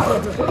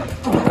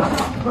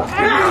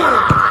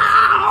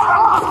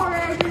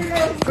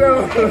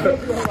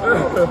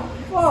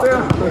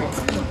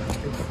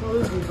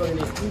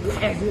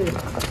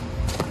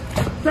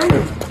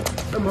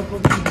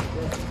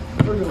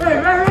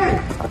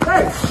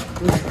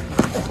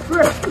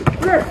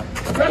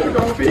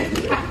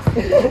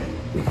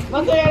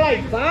 Look at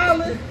like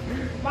violent.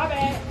 My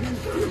bad.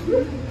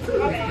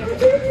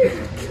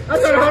 I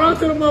tried to hold on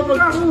to the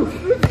motherfucker.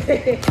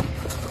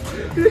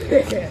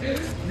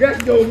 That's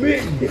no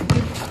meat.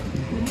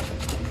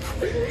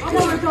 I'm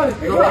over there. I'm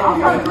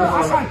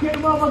trying to kill the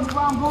motherfucker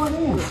while I'm going in.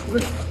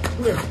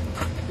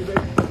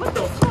 What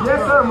the fuck? Yes,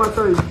 sir, my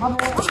tell you. My man,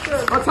 what's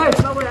that? I'll tell you.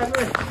 No way,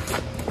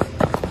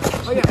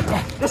 oh yeah.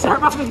 This hurt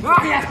my feet. Oh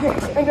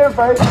yeah. Ain't there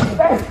first.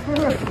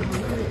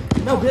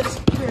 No bitch.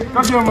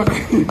 Come here, my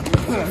thing.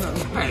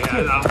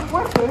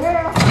 What the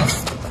hell?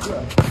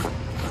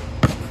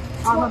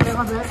 Oh, my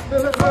bad.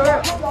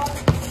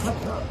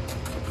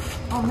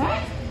 On that?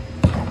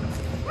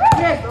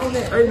 Yes, on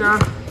that. Hey, now.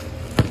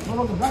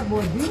 Motherfucker, black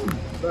boy beating.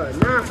 Bro,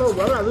 9-4,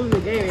 bro. I'm not losing the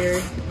game,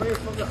 Aaron. Bring the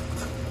fuck up.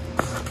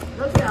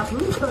 Don't say I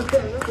lose.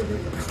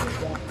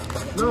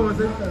 No, my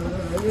thing.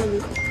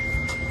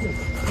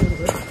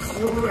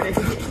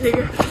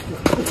 Nigga.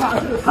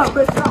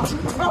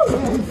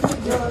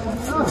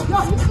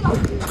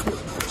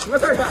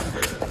 What's that?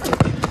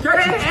 Get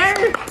in,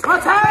 Aaron.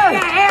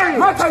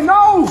 Mate,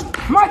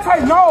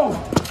 no!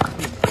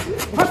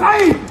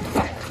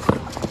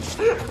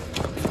 I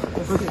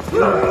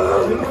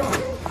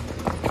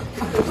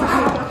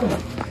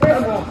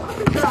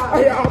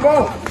hit our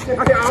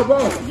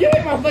ball. You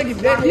hit my fucking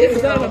back. You hit the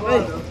side of my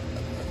face.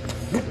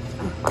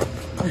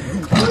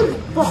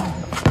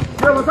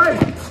 Yeah, what's that?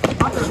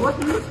 I said, what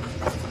you?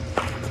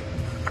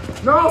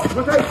 No,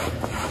 what's that?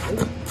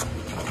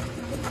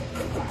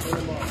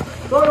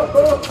 Go up.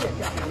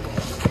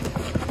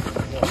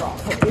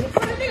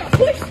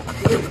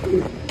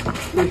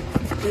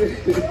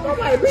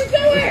 Somebody beat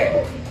your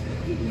ass.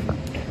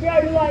 Yeah,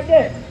 you like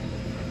that.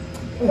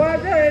 Why I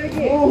tell it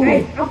again? Ooh. Hey,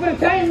 I'm finna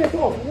tame this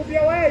one. Whoop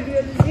your ass, you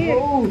again.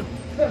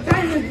 Finna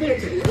tame this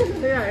bitch.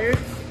 Yeah, Eric.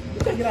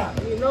 Check it out.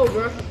 You know,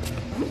 bro.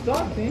 I'm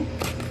sorry, man.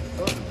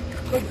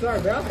 I'm sorry,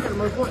 bro. I was trying to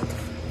make points.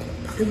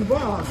 Give the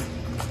ball on me.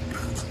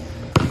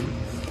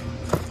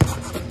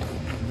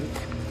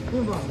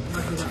 Give the ball.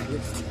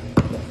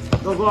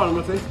 Go guard him,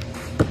 Monte.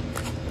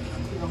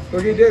 Go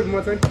get David,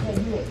 Monte.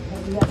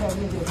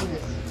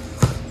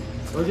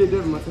 Go get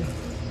David, Monte.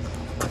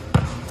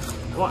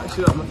 Walk that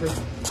shit up, Monte.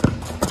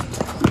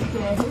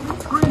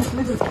 Green,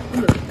 listen.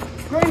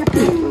 Green.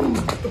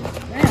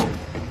 Damn.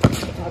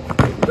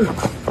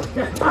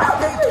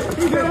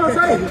 You get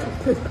Monte.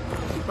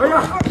 Oh,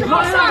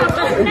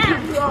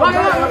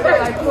 yeah.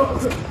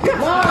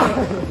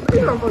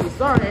 You're fucking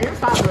sorry, man. You're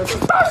tired of it.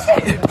 Oh,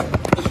 shit.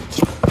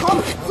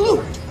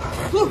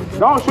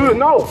 Don't shoot it,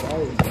 no.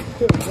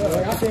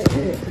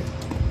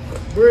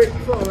 Brick,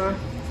 come on, man.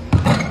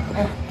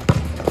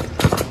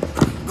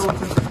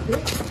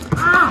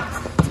 Ah!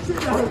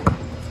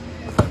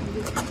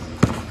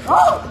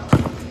 Oh!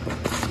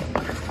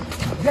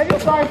 Get your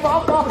sorry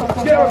fall off.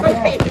 Get it.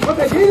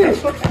 Okay, get it.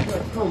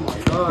 Oh my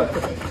God.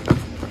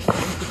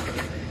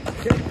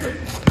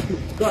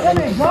 Let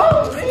me go,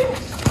 man.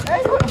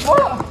 Hey, what the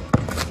fuck?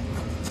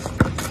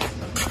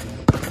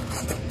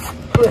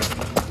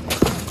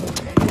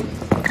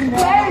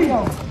 There you go.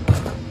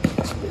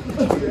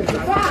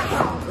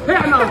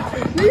 Hell no.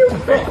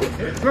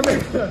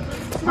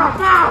 Stop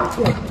foul.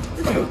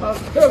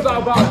 That was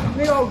our ball.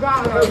 Nigga, oh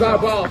God. That was our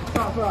ball.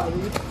 Stop foul,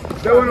 dude.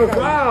 That was no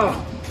foul.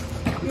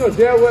 You know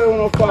damn well it was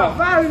no foul.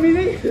 Foul me,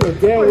 nigga. You know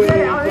damn well it was no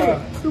foul.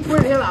 You put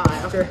the hell out.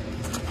 Okay.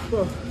 Go.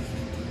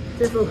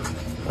 Get through.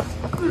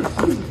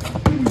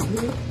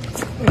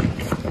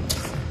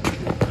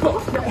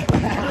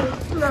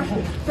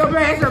 Stop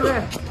back.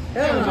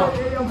 Hell no.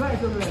 Your back,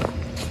 stop back.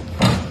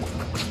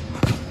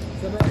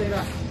 Stop back, take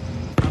that.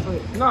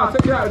 No,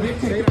 take it out, bitch.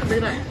 Take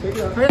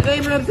it out. Hey,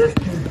 man, this.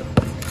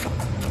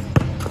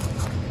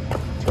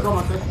 Come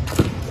on, take it.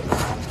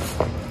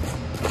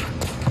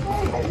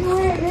 Hey, you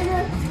in, nigga?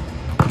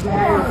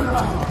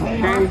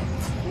 Hey.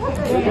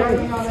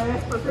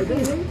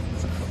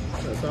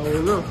 That's all we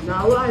know.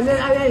 Nah, well, I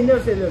ain't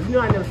never said look. You know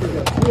I never said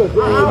look.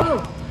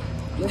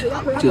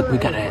 Just, we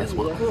got ass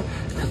whooped.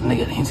 Cause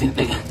nigga, he seen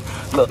nigga.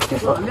 Look,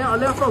 guess what?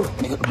 Left foot.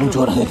 Nigga, blue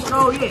Jordan hoodie.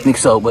 Oh, yeah. Nigga,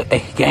 so, but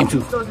hey, game 2.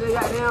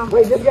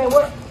 Wait, this game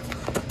what?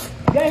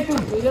 Game 2.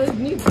 Game 2.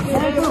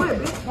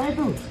 Game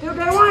 2. Still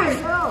game 1.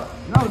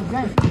 No,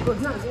 game 2.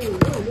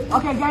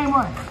 Okay, game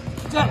 1.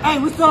 Hey,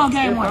 we still on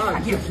game 1. I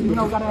guess you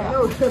know, gotta have.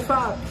 Yo, just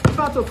five.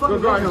 Go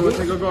guard him,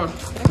 Monte. Go guard.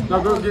 No,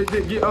 go get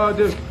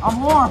this.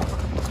 I'm warm.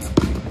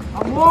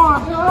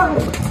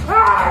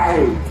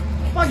 Hey!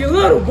 Fucking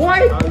little boy. I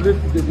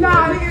lifted it.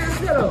 Nah, nigga,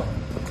 sit up.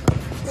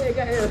 Hey,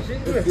 got hell shit.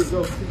 Let's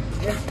go.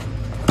 Yeah.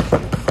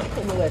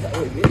 Come on, let that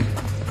way, bitch.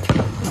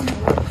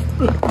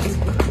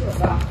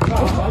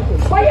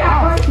 Wait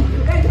out!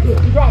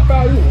 You drop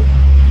foul, you.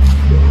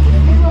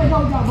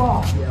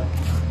 Yeah.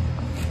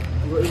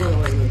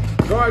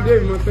 Guard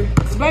David, Monte.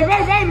 Baby!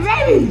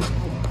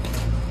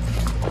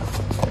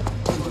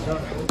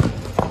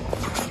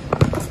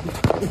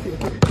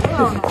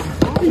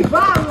 He's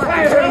foul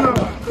like that.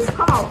 It's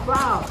called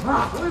foul.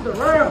 Where's the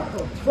rail?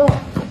 Fuck.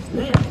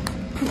 Damn.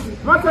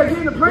 Monte, get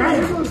in the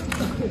paint.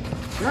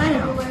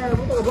 Damn.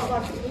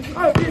 Oh,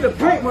 get in the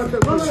paint, Monte.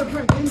 Run in the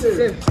paint. In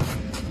there.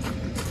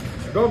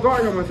 Go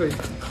guard him, Monte.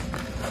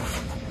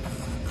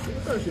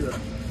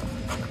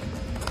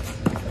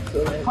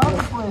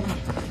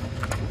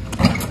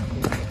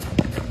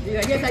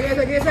 Get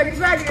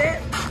back.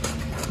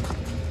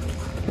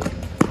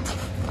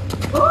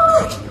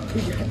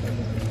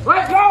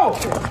 Let's go!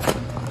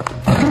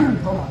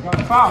 Oh my God,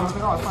 foul.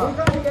 Foul.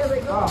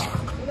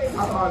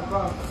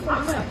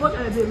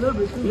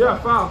 Yeah,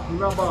 foul.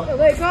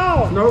 Let go.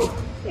 No.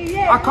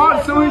 Yeah, I caught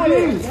it, so he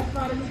did.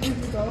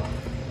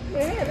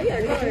 Yeah,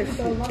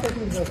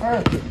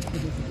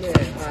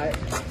 alright.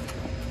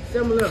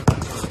 Similar.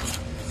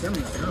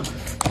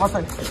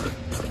 Monte.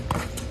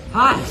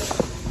 Hi.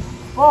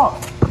 Fuck.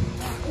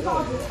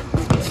 I'm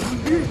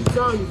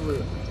telling you for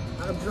real.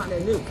 I'm not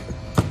that new.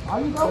 How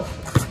you go?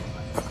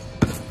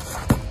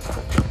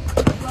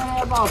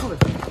 Ball, come here.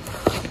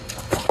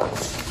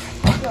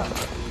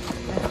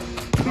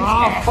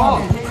 Ah,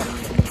 fuck.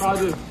 Try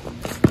this.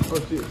 Oh,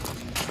 shit.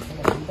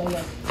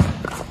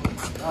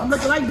 I'm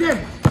looking like this.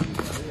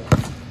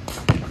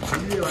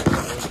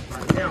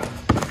 Right now.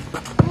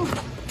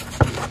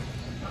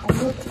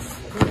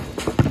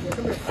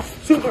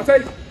 Shoot, Monte.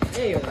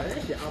 Hey,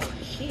 that shit, oh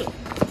shit.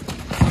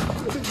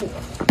 He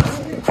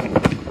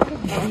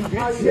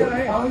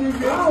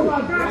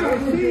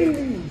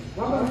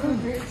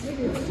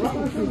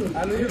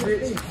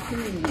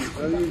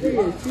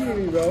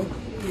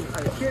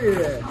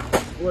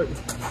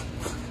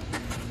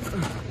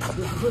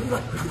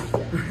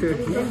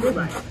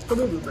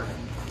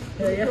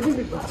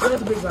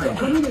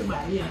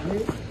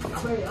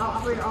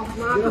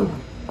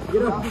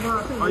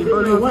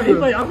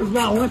played offensive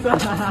line one time.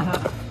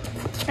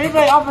 He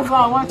played offensive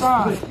line one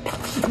time.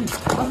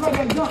 Let's make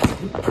that jump.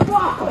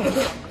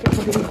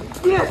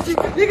 Yes,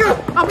 nigga,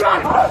 I'm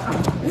right.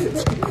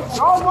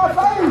 Oh my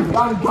face!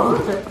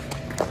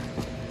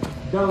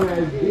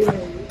 Dumbass bitch.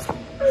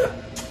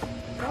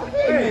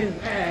 His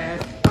ass.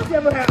 I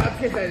never had a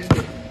kiss at his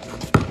dick.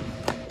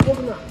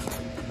 Open up.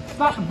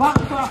 Stop the box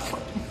top.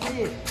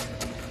 Shit.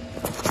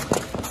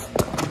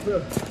 I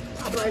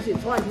bought that shit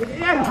twice, nigga.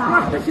 Yeah,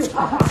 that shit.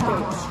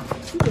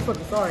 You just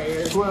fucking sorry,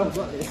 Aaron. 12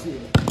 bucks that shit.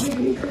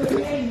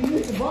 Nigga, hey, you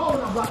missed the ball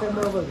when I blocked that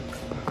motherfucker.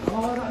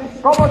 Oh,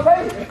 that's go on,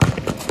 take it.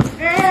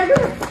 And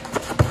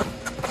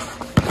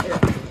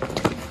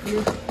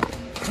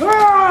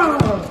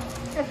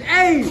that's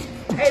 8.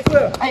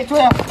 8-12. 8-12.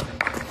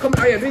 Come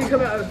out, yeah, then you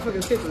come out of the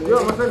fucking stick. Yo,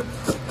 my friend.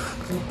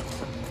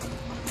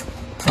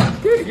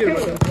 Get it,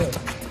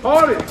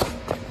 hold it.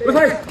 Let's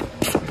take it.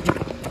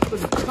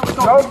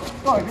 No.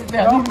 Go ahead,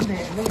 there. Leave it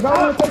there. No,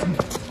 take it.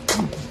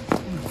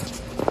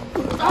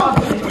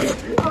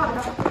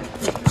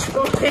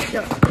 Go take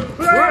it.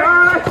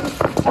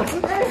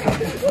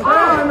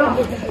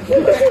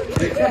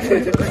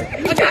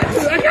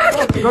 I got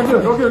you.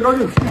 Go get it.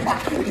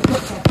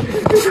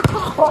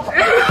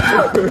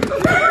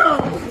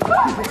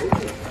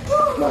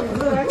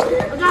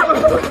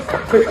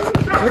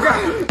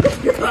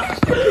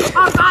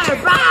 I'm got it,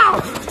 foul!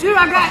 Dude, I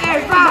got that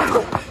foul!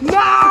 No!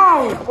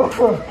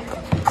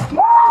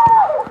 No!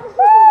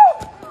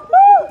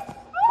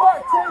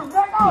 14,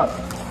 back up!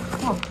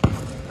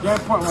 Yeah,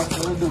 point right there,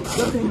 let's do it.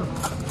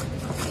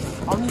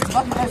 I need to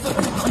bucket that shit.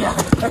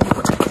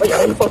 Oh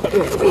yeah, you fucked up. You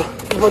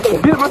fucked up.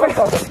 Get my face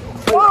off.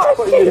 Oh,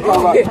 shit.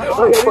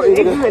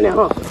 You in there, huh?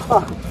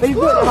 You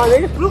good, huh,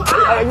 nigga? You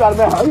out of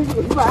bed, huh? You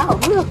out,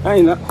 bro. I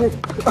ain't not.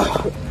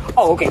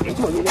 Oh, okay. You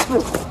doing it.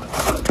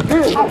 Hey,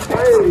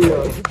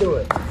 you do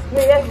it.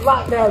 Nigga, that's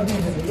lockdown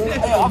defense.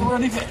 Hey, I'm real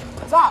defense.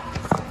 Stop.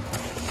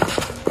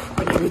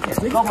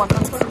 Go my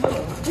thing.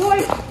 Boy.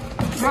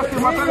 Y'all sit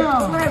my thing.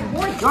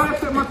 Y'all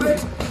sit my thing.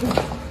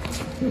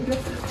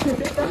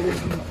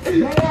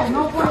 Yeah,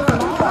 no problem.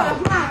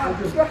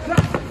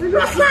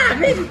 That's not,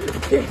 nigga.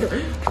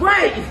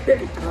 Wait.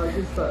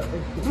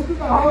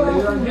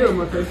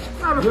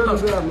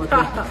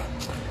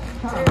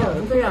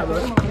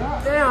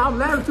 Damn, I'm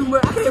laughing too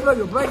much. I can't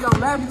fucking break. I'm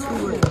laughing too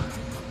much.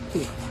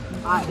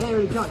 Alright, they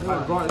already jumped.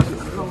 Alright, go ahead.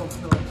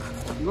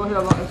 Go ahead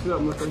and lock this shit up,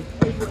 my thing.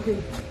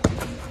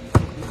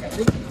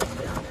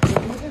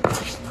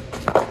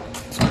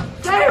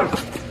 Damn!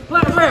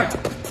 Play.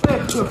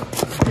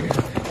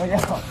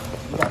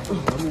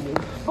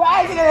 But I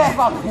ain't get that ass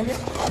off, nigga.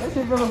 That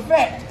shit feeling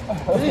fat.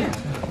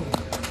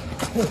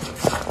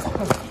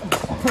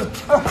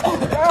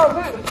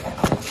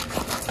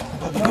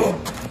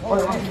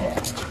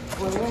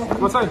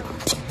 What's that?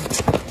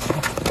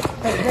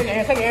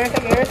 Take it,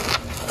 Aaron.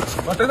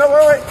 What's that? No,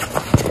 wait.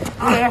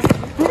 Yeah.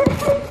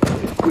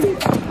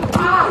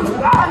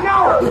 No!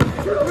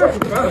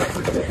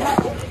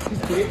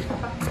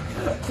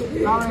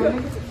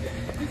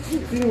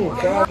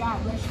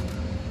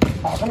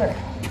 Oh, come here.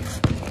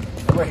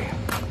 Wait.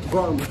 Go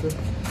on, Mr.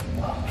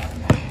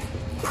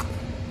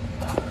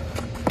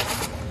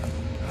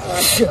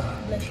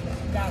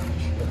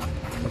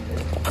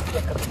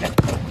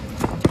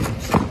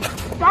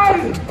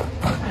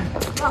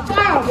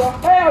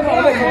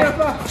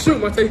 Shoot,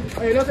 my tape.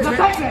 Hey, don't take that.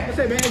 Don't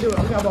take that. Do it.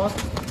 Okay, boss.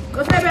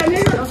 Don't take that,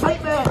 nigga. Don't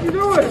take that. You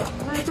do it.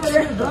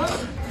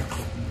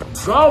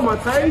 Go, my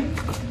tape.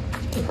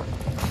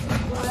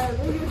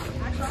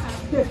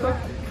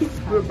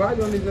 Good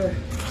body on his ass.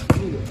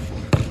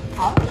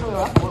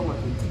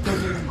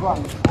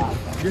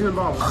 Get him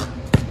ball.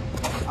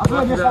 I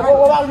feel disrespect.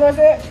 What I was going to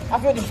say? I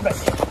feel disrespect.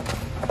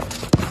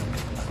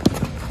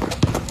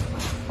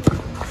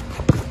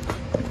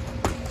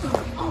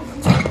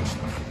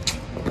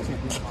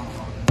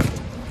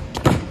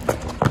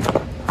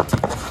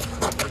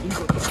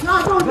 No.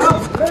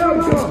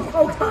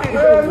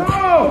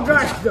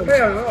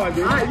 Hell no, I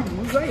didn't. Alright,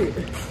 you say it.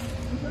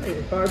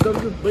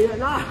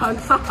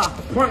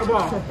 Point the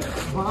ball.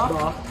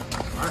 Alright.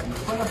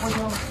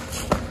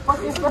 What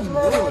is special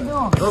ed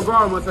doing? Go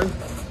guard, my thing.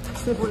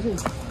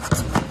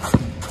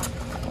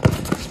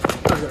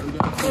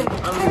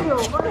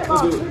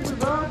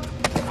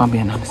 If I'm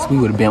being honest, we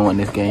would have been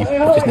winning this game.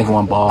 But this nigga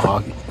won ball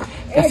hockey.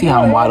 Let's see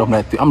how I'm wide open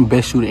at 3. I'm the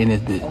best shooter in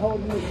this bitch.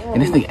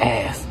 And this nigga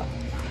ass.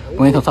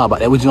 We ain't gonna talk about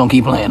that. We just gonna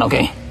keep playing,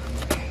 okay?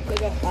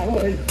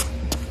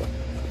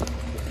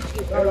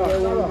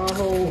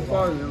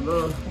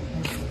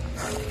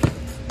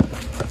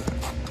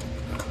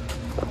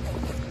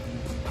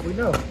 We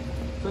know.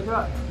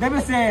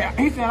 David said,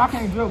 he said I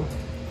can't dribble.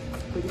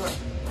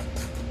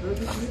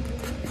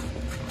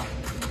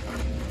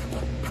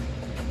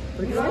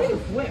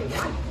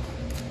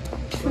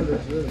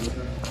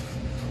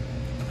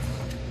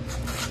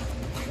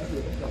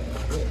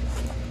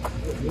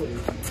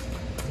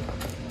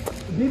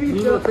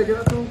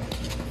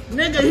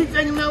 Nigga, he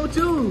taking that with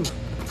you.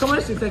 Come on,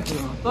 this shit take too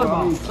long. Throw the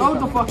ball. Throw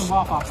the fucking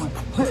ball off.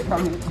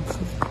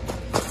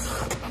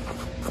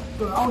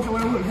 I was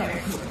going to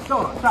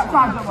throw it. Try to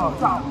jump off.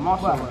 Try to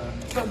muscle.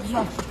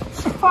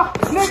 Fuck,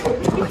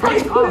 nigga. You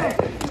can't do that.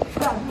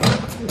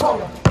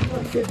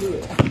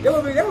 That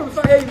would be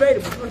something how you made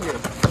it.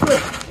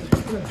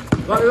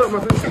 Lock it up, my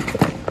friend.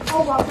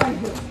 Oh my God,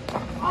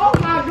 oh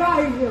my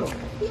God, he's here.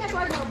 He acts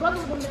like my brother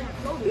with them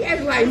now. He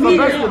acts like me.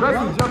 Basically,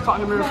 just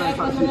talking to me everything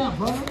type shit.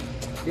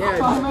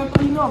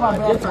 Yeah, you know about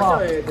basketball.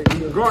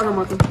 Go on him,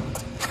 my friend.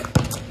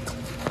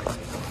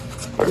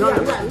 We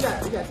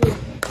got this.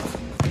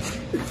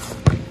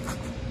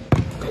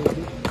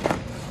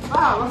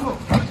 Wow, let's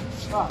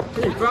go.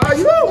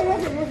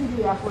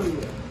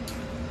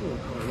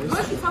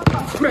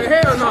 Man,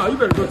 hell no, you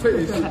better go take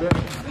this shit, man.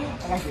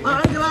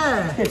 I'm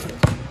glad.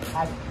 I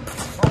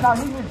thought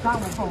he was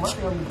trying to put what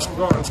they were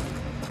going.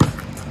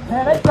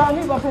 Man, they trying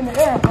me up in the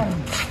air for me.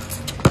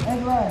 I'm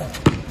glad.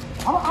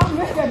 I'm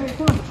missing that bitch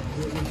too.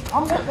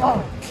 I'm missing her.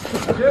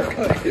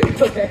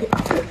 Okay.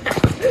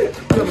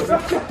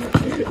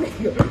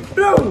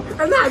 No,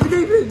 I'm not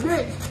getting this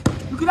bitch.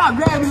 You cannot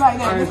grab me like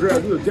that. I ain't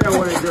grab you. Damn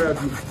well ain't grab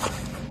you.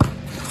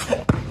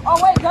 Oh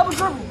wait, double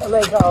dribble. I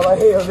let go like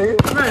hell,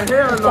 nigga. Man,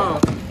 hell no.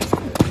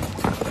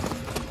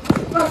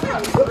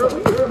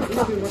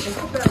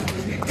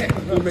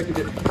 We'll make it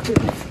there.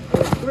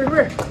 Come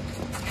here.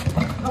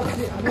 Oh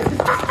shit,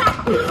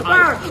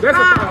 that's a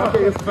foul.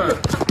 Okay, it's a foul.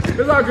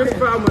 It's all good. It's a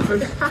foul, my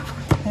friend.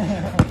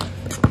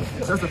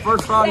 That's the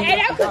first foul. Hey,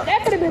 that could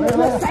have been a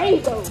good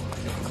save, though.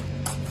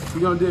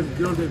 Get on David.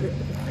 Get on David.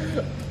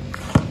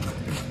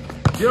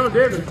 Get on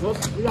David.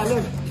 Close. We got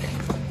David.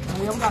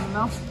 We got him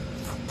now.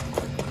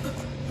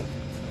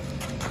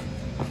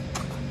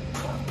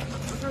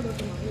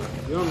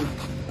 Get on him.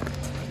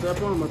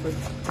 Step on him, my friend.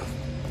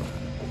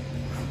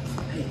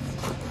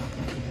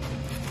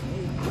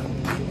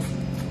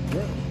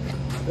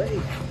 Hey.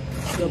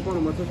 Step on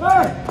him, my friend. Hey!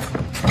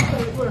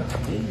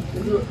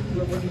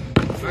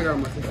 I got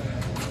him, my friend.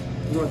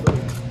 You want to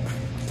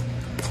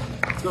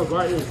go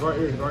right in.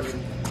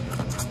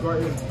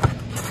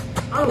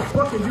 I don't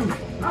fucking you.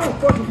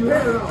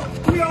 Hell no.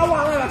 You know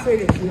why I say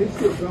this? This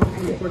shit, bro. I'm on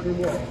the fucking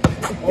wall.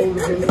 Over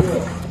the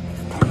wall.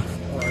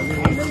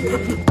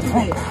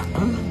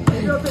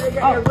 You know they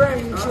got that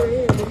rain and shit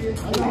in,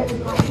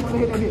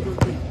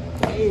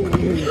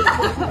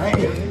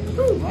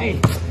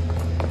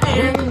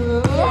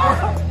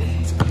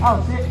 Oh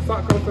shit.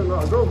 Fuck goes to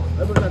law. Go.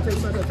 Everybody take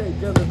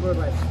Jeffrey for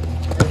like.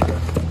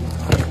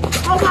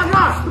 Oh my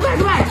God!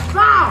 Come back!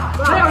 Stop!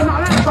 Hell no,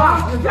 that's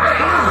stop!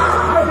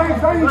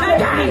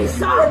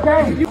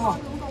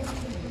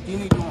 You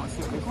need to want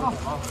shit.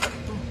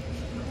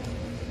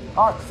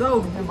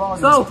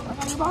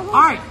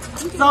 Alright,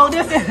 so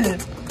this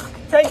is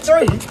take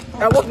 3.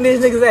 I'm whooping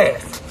these niggas'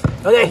 ass.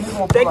 Okay,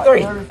 take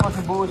 3. Every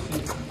fucking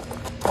bullshit.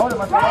 Hold it,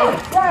 my friend.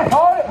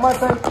 Hold it, my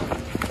friend.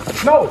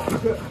 No.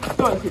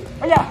 Oh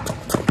yeah.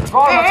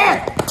 Oh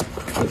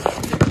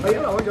yeah,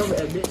 I'm over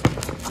that bitch.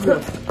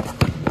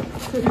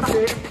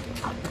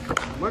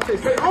 Monte,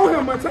 say on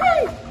him, Monte.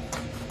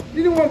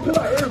 You didn't want to pull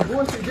out every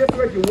bullshit just to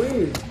make you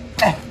win.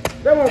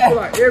 They want to pull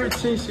out every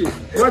chin shit.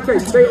 Monte,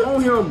 stay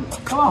on him.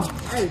 Come on.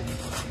 Hey.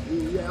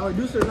 Yeah, or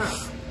do it or not.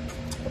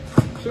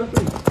 Sure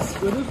thing.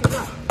 Do it or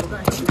not.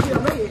 Okay. You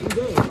can't make it. You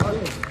game. All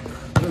in.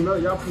 No,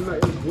 y'all pulling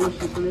out every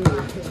bullshit from there.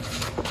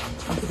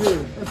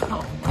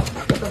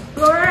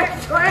 Go ahead.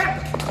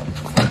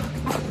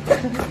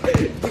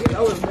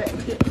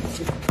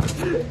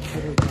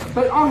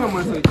 Stay on him,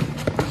 Monte.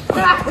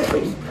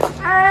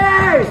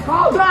 Hey!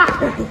 Hold on!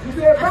 You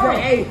said, bro. I said,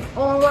 hey.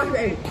 Oh, I said,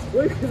 hey.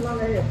 Where's your long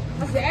hair?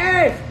 I said,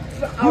 hey.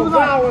 I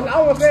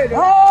was saying that.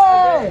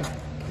 Hey!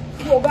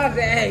 You go back and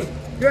say, hey.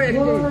 You're at the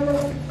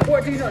game.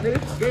 14 up,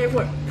 nigga. Game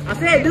what? I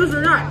said, deuce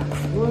or not?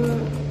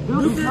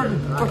 Deuce or not?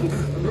 Fuck it.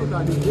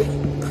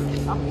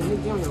 I'm in this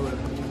game your way.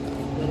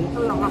 Yeah, they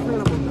told you I'm not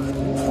playing about that.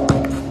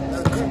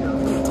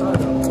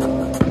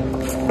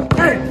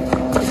 Hey!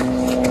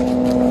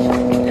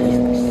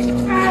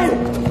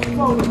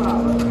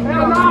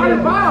 Hell no,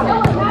 it's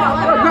foul.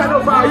 That's not no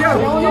foul, yo.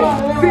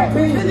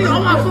 15. This nigga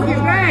on my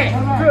fucking bag.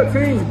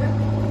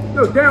 15.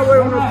 Look, damn way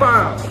on the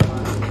foul.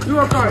 You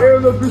want to call every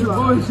little piece of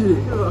bullshit.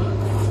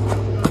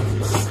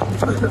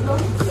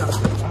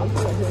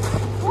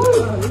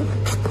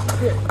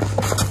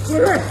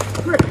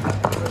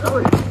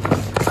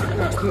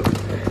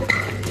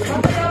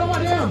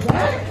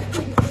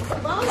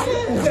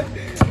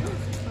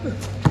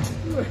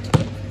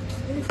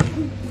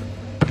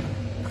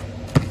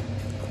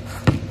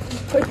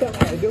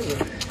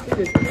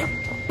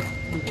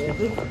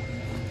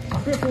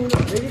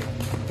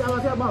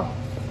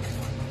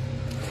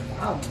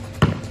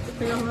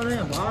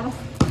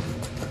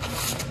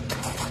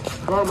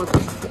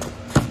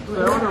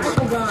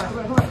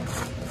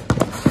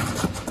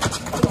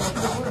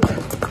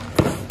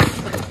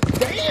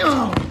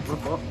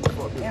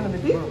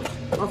 handle this,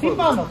 bro. He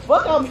found the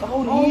fuck out of me.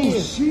 Oh,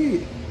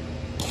 shit.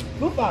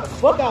 Who found the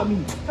fuck out of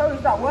me? Tell you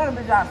stop wearing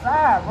bitch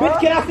outside, bro. Bitch,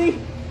 can I see?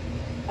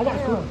 I got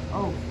to.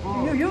 Oh,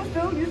 you used to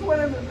wear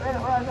them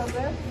right up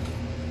there.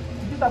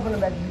 You stop putting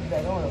them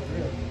back on up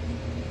real.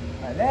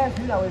 Like last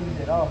you not wearing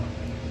this at all.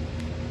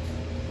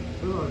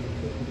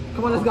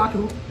 Come on, let's go,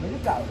 Cool. Man, you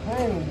stop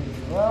playing with me,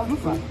 bro. You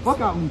found the fuck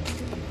out of me.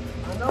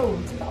 I know,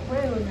 you stop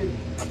playing with me.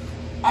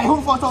 Hey, who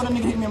the fuck told that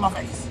nigga hit me in my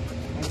face?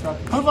 Who the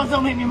fuck told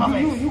him hit me in my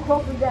face? You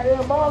close to that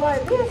damn ball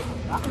like this.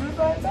 I can do the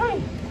same thing.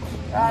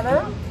 Right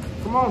now?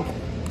 Come on.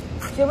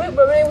 Shit,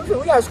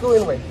 we got school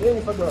anyway. We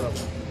ain't fucking around.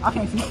 I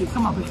can't see shit.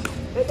 Come on, bitch.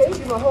 They can't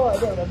see my whole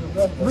idea.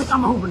 Bitch,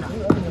 I'm a hooper now.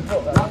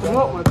 Come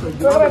up, my cousin.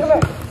 Come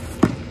back.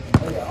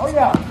 Oh,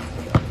 yeah.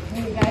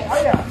 Oh,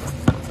 yeah.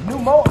 New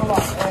motor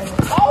lock, man.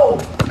 Oh!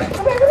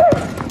 Come here.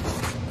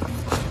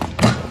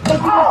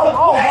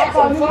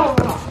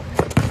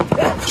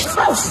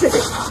 Oh, shit.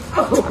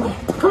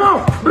 Come on.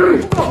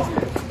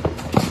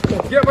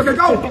 Yeah, we can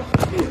go.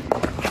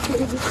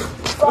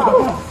 Oh,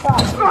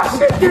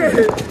 shit, yeah.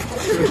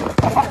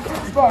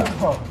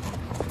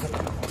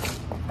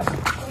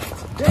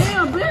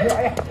 Damn, bitch.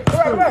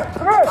 Come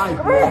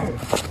here.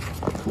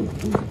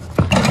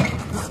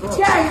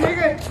 Gay,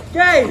 nigga.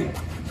 Gay.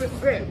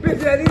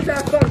 Bitch, at least I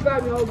stop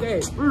me the whole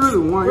game. We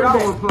really won. Y'all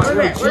want to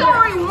play. We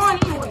already won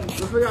anyway. Let's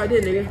figure out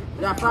this, nigga.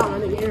 Y'all found my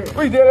nigga Aaron.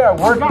 We did that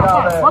work out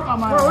there. Fuck on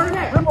my Bro, what is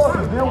that?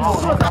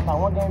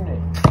 One game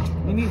there.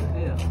 You need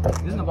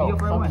this is gonna be your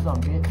first one.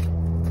 Something,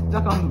 bitch.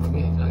 Duck on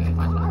me,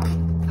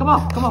 bitch. Come on,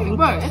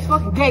 bro. That's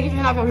fucking gay. Get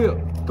your hand off your heel.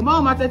 Come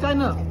on, man.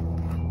 Tighten up.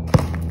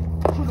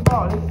 Shoot the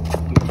ball, nigga.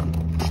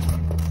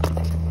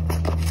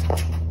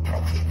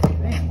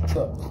 Damn. What's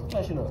up?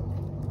 Touch it up.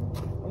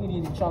 We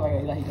need to try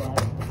like he's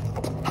alright.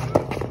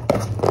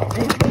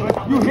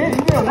 You hit it.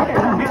 You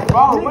hit the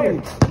ball away.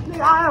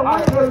 Nigga, I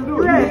ain't gonna do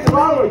it. You hit the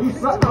ball away. You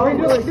slapped the ball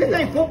away. This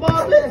ain't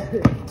football,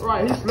 bitch.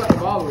 Right, he slapped the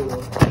ball away.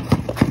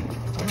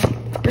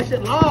 That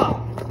shit long.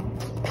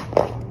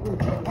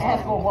 Ass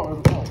gonna walk with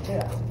the ball.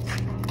 Yeah.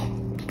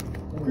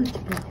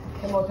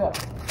 Come on, top.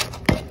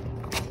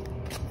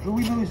 Who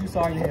we lose, you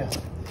saw your hair.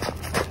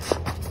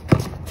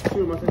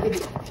 Shoot myself.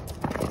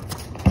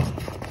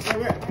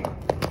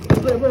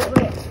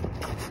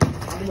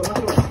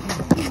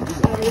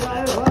 Look.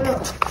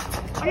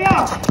 Oh,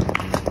 yeah.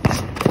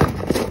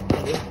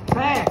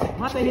 Pass.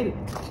 Mate hit it.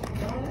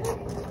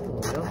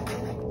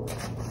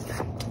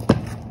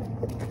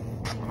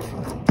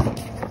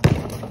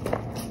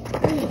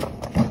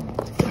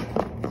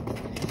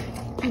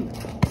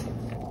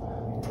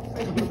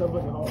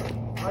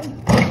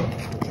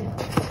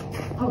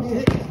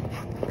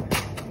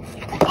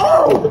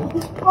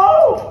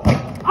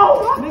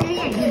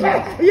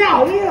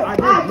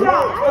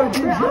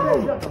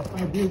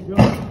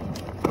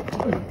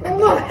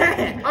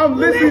 I'm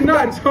literally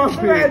not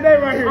jumping.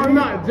 I'm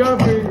not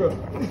jumping.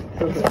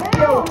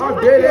 I'm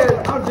dead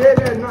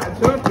ass not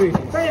jumping.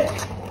 Hey,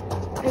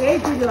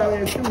 ain't too good out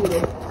there, too,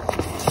 though.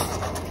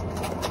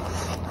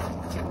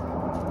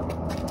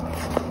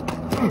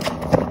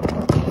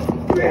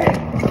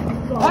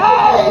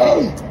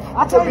 I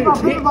told you about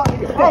people about.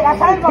 Hey, I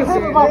told you about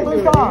people about 3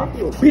 times.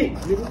 You a bitch,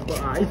 nigga.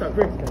 Alright, he start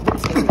drinking.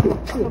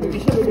 Give me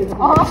that shit.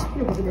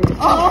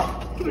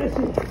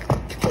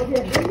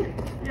 Okay, baby.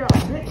 Yeah,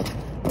 bitch.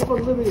 You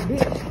supposed to live with a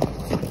bitch.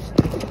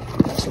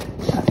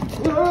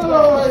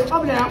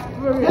 Up and down.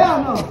 Hell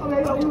no.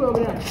 Okay, go, you over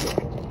there.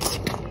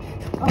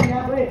 Up and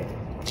down, wait.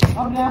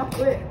 Up and down,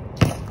 wait.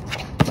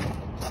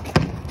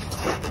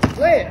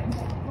 Wait.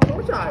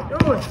 What y'all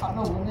doing? I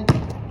know, nigga.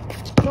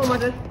 Come on,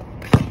 Mate.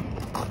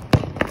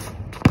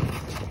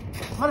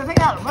 Mother,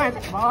 take out. Mother,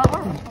 take out.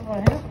 Come on,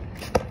 here.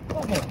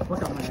 Okay.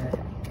 What's up, man?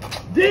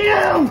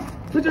 Damn!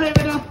 Put your hand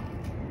right down.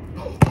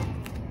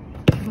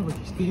 Look,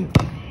 he's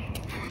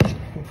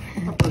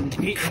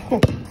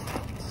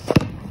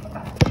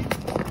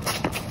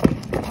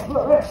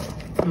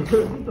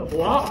Look,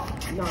 Wow.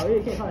 no,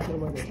 you can't find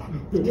something like that.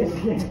 Yes,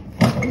 you can.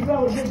 You got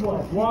with big boy.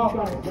 Wow.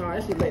 Nah,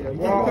 that shit late though.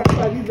 Wow.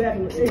 You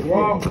laughing with it.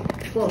 Wow.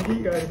 Fuck, he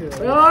got here.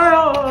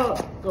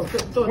 Go,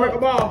 throw Break it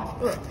the up. ball.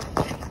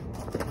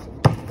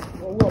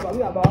 We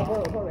got ball.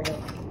 Hold on,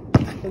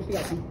 so she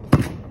got 2.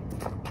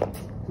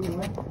 2,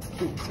 1,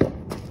 2.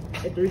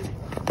 Hey, 3.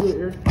 Do it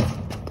here.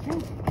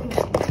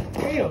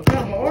 Damn,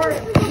 come on.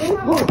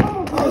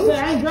 I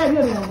ain't dragging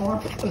him no more.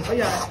 Oh,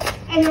 yeah.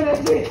 I hear that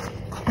shit.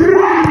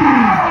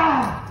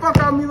 Fuck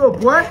out me, little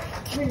boy.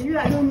 Nigga, you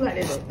not doing me like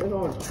that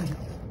though. That's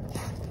on.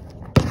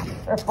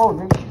 That's 4,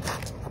 nigga.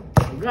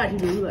 I'm glad you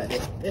do me like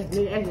that. That's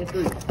nigga,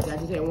 actually that's 3. I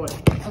just had 1.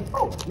 That's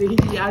 4.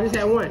 Nigga, I just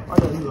had 1. I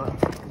know you like.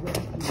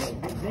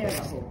 Damn, I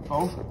got 4.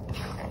 4.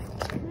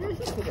 Man,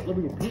 shut the fuck up,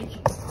 little bitch.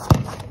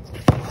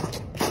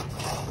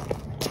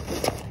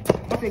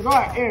 I said,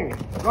 guard Aaron.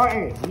 Guard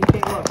Aaron. You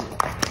can't run.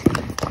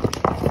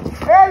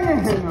 Hell yeah,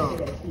 no.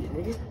 That shit,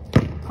 nigga.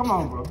 Come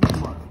on, bro.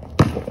 Come on.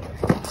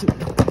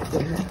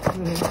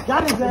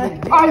 Got his ass.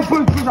 All right,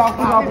 push off.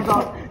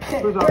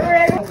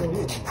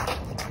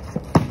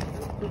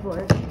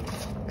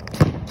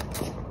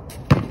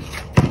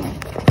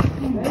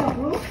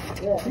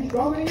 Yeah, he's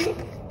stronger than you?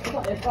 I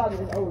thought that father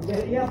was old.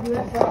 Yeah,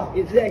 that's five.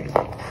 Exactly.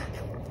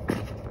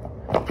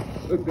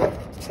 Look that.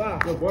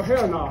 Five. Look, boy,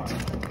 hell no.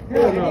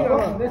 Hell no.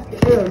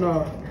 Hell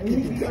no.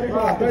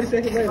 30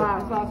 seconds later.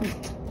 Five.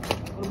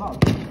 What about?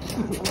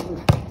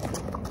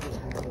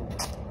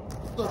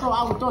 So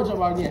I will throw a jump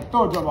ball again.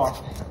 Throw a jump ball.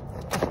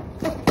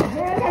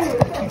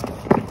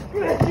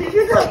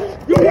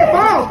 You get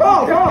foul.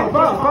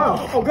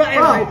 Oh,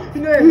 God,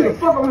 you know You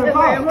fuck him in the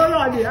foul. Hang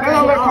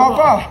on, let call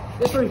foul.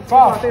 That's three.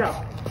 Foul.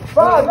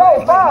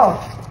 Foul.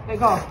 Hey,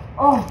 go.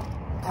 Oh.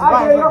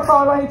 I gave your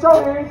foul on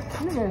your hand.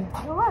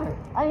 Nigga, no matter.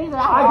 I I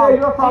gave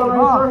your foul on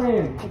your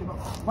hand.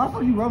 Why the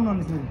fuck you rubbing on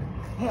this nigga?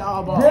 Hey,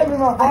 all ball. Give me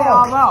my I hit foul.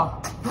 all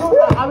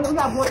ball. I mean, we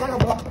got boys. I got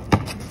ball.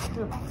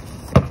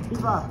 He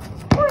five.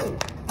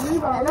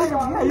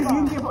 Yeah, you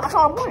can get. I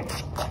call a point.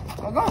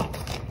 Go.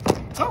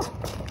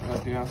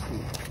 Okay, I see.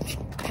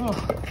 Go.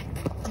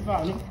 He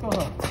five. Go.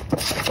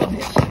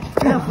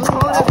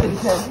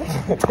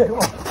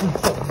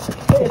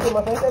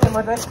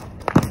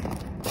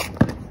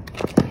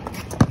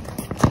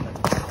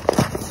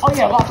 Oh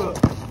yeah, lock up.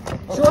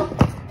 Sure.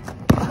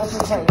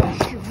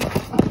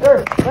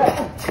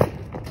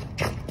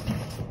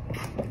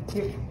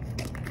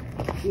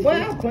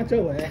 Well, I'll punch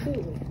over ass. Oh,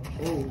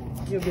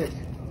 you a bitch.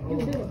 You a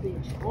little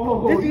bitch.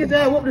 Oh, Did you get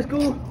that whoop to school?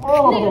 Nigga, oh.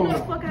 no, the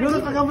fuck You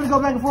look like I'm gonna go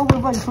back and forth with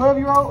a fucking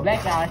 12-year-old?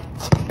 Black guy.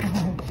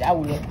 I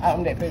will.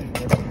 I'm that petty.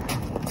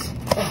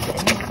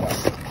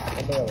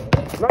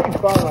 Not you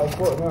foul like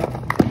foot, man.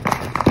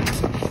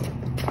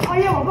 Oh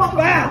yeah, my buck.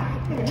 Wow.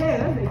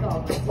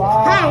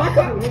 Foul. How? I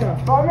got.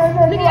 Yeah. Foul.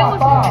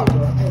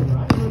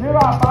 Give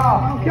out foul.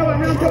 Kill it,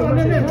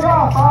 Give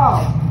out foul.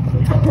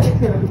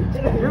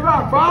 Give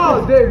out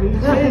foul, David.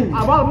 I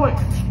ball the point.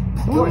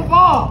 Move the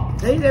ball.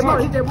 Hit that ball.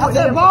 Hit that ball. Hit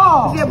that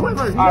ball. Hit that point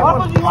first. All right, Why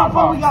don't you want to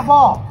we got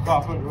ball?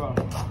 Foul, foot,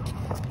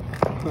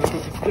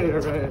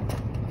 scared, man.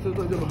 Boom!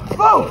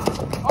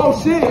 Oh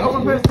shit!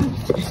 I'm gonna pass.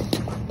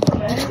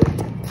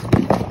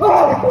 Oh,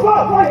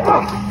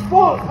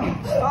 fuck!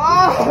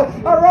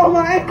 I rolled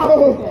my ankle.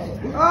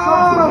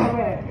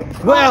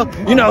 Well,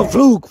 you know,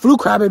 fluke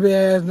crybaby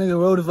ass nigga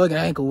rolled his fucking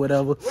ankle,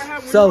 whatever. What happened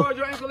when you So rolled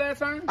your ankle last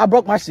time? I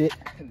broke my shit.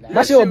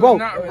 My shit was broke.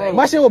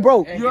 My shit was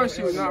broke. Your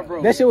shit was not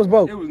broke. That shit was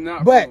broke. It was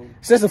not but broke.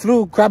 since the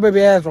fluke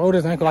crybaby ass rolled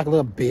his ankle like a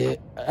little bit,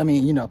 I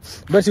mean, you know,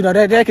 but you know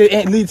that could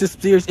lead to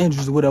serious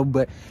injuries or whatever.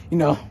 But you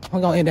know,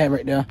 I'm gonna end that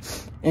right there.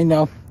 And you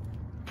know,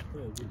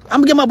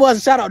 I'm gonna give my boys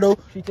a shout out though.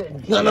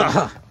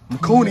 Look,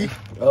 Cooney,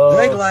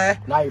 leg lad.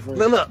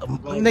 Look,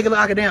 nigga look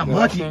like a damn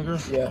monkey.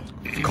 Yeah.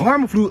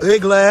 Karma fluke,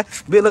 leg lad.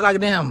 Bitch look like a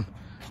damn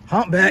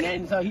humpback.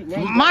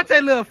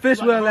 Monte little fish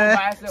well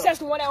lad. Says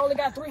the one that only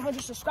got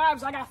 300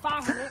 subscribers. I got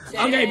 500.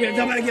 Okay, bitch,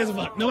 nobody gives a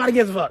fuck. Nobody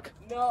gives a fuck.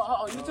 No,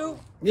 on YouTube?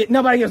 Yeah,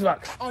 nobody gives a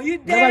fuck. On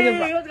YouTube? Nobody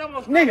gives a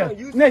fuck.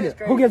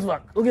 Nigga, who gives a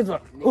fuck? Who gives a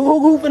fuck?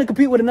 Who finna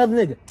compete with another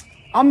nigga?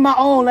 I'm in my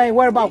own lane,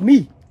 worried about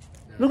me.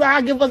 Look like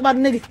I give a fuck about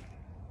the nigga.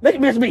 Let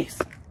your bitch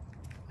beast.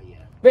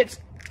 Bitch.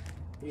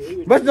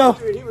 But no.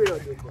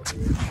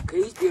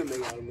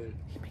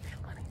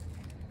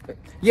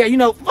 Yeah, you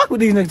know, fuck what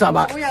these niggas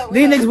talking about.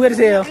 These niggas weird as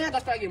hell. We gotta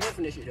start getting money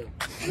from this shit though.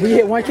 We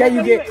hit 1K,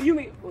 you get. You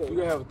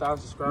gonna have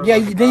 1,000 subscribers.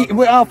 Yeah,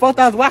 with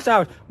 4,000 watch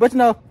hours. But you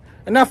know,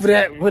 enough of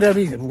that, whatever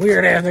these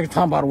weird ass niggas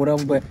talking about or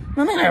whatever. But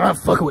man, I ain't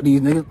fucking with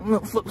these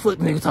niggas. Fuck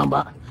niggas talking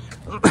about.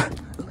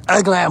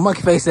 Ugly ass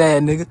monkey face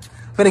ass nigga.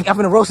 I'm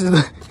finna roast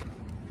this.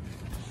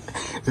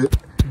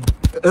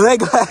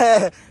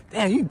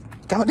 Damn, you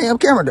got my damn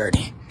camera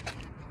dirty.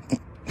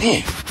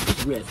 Damn.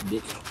 Rest,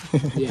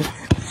 bitch. Yeah.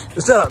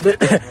 What's up,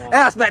 bitch?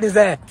 I'll smack this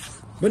ass.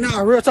 But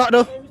nah, real talk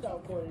though.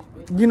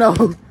 You know,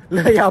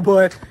 love y'all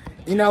boys.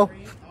 You know,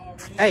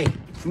 hey,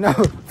 you know,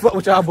 fuck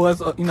with y'all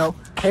boys. You know,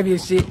 heavy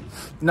as shit. You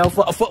know,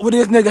 fuck with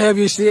this nigga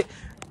heavy as shit.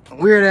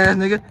 Weird ass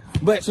nigga.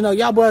 But you know,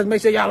 y'all boys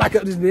make sure y'all like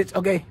up this bitch.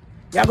 Okay,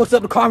 y'all go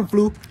sub the Karma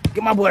Flu.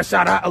 Get my boy a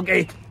shout out.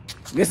 Okay,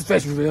 this is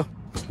face reveal.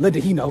 Little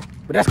did he know,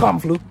 but that's Karma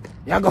Flu.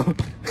 Y'all go.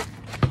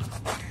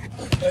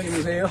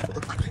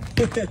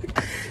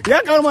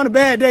 Y'all got him on a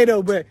bad day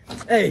though, but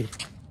hey,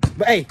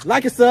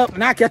 like and sub,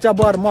 and I'll catch y'all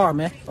boy tomorrow,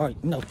 man. Or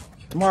no,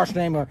 tomorroow's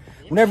stream or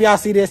whenever y'all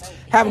see this.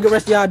 Have a good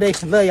rest of y'all day.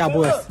 Love y'all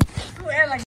boys.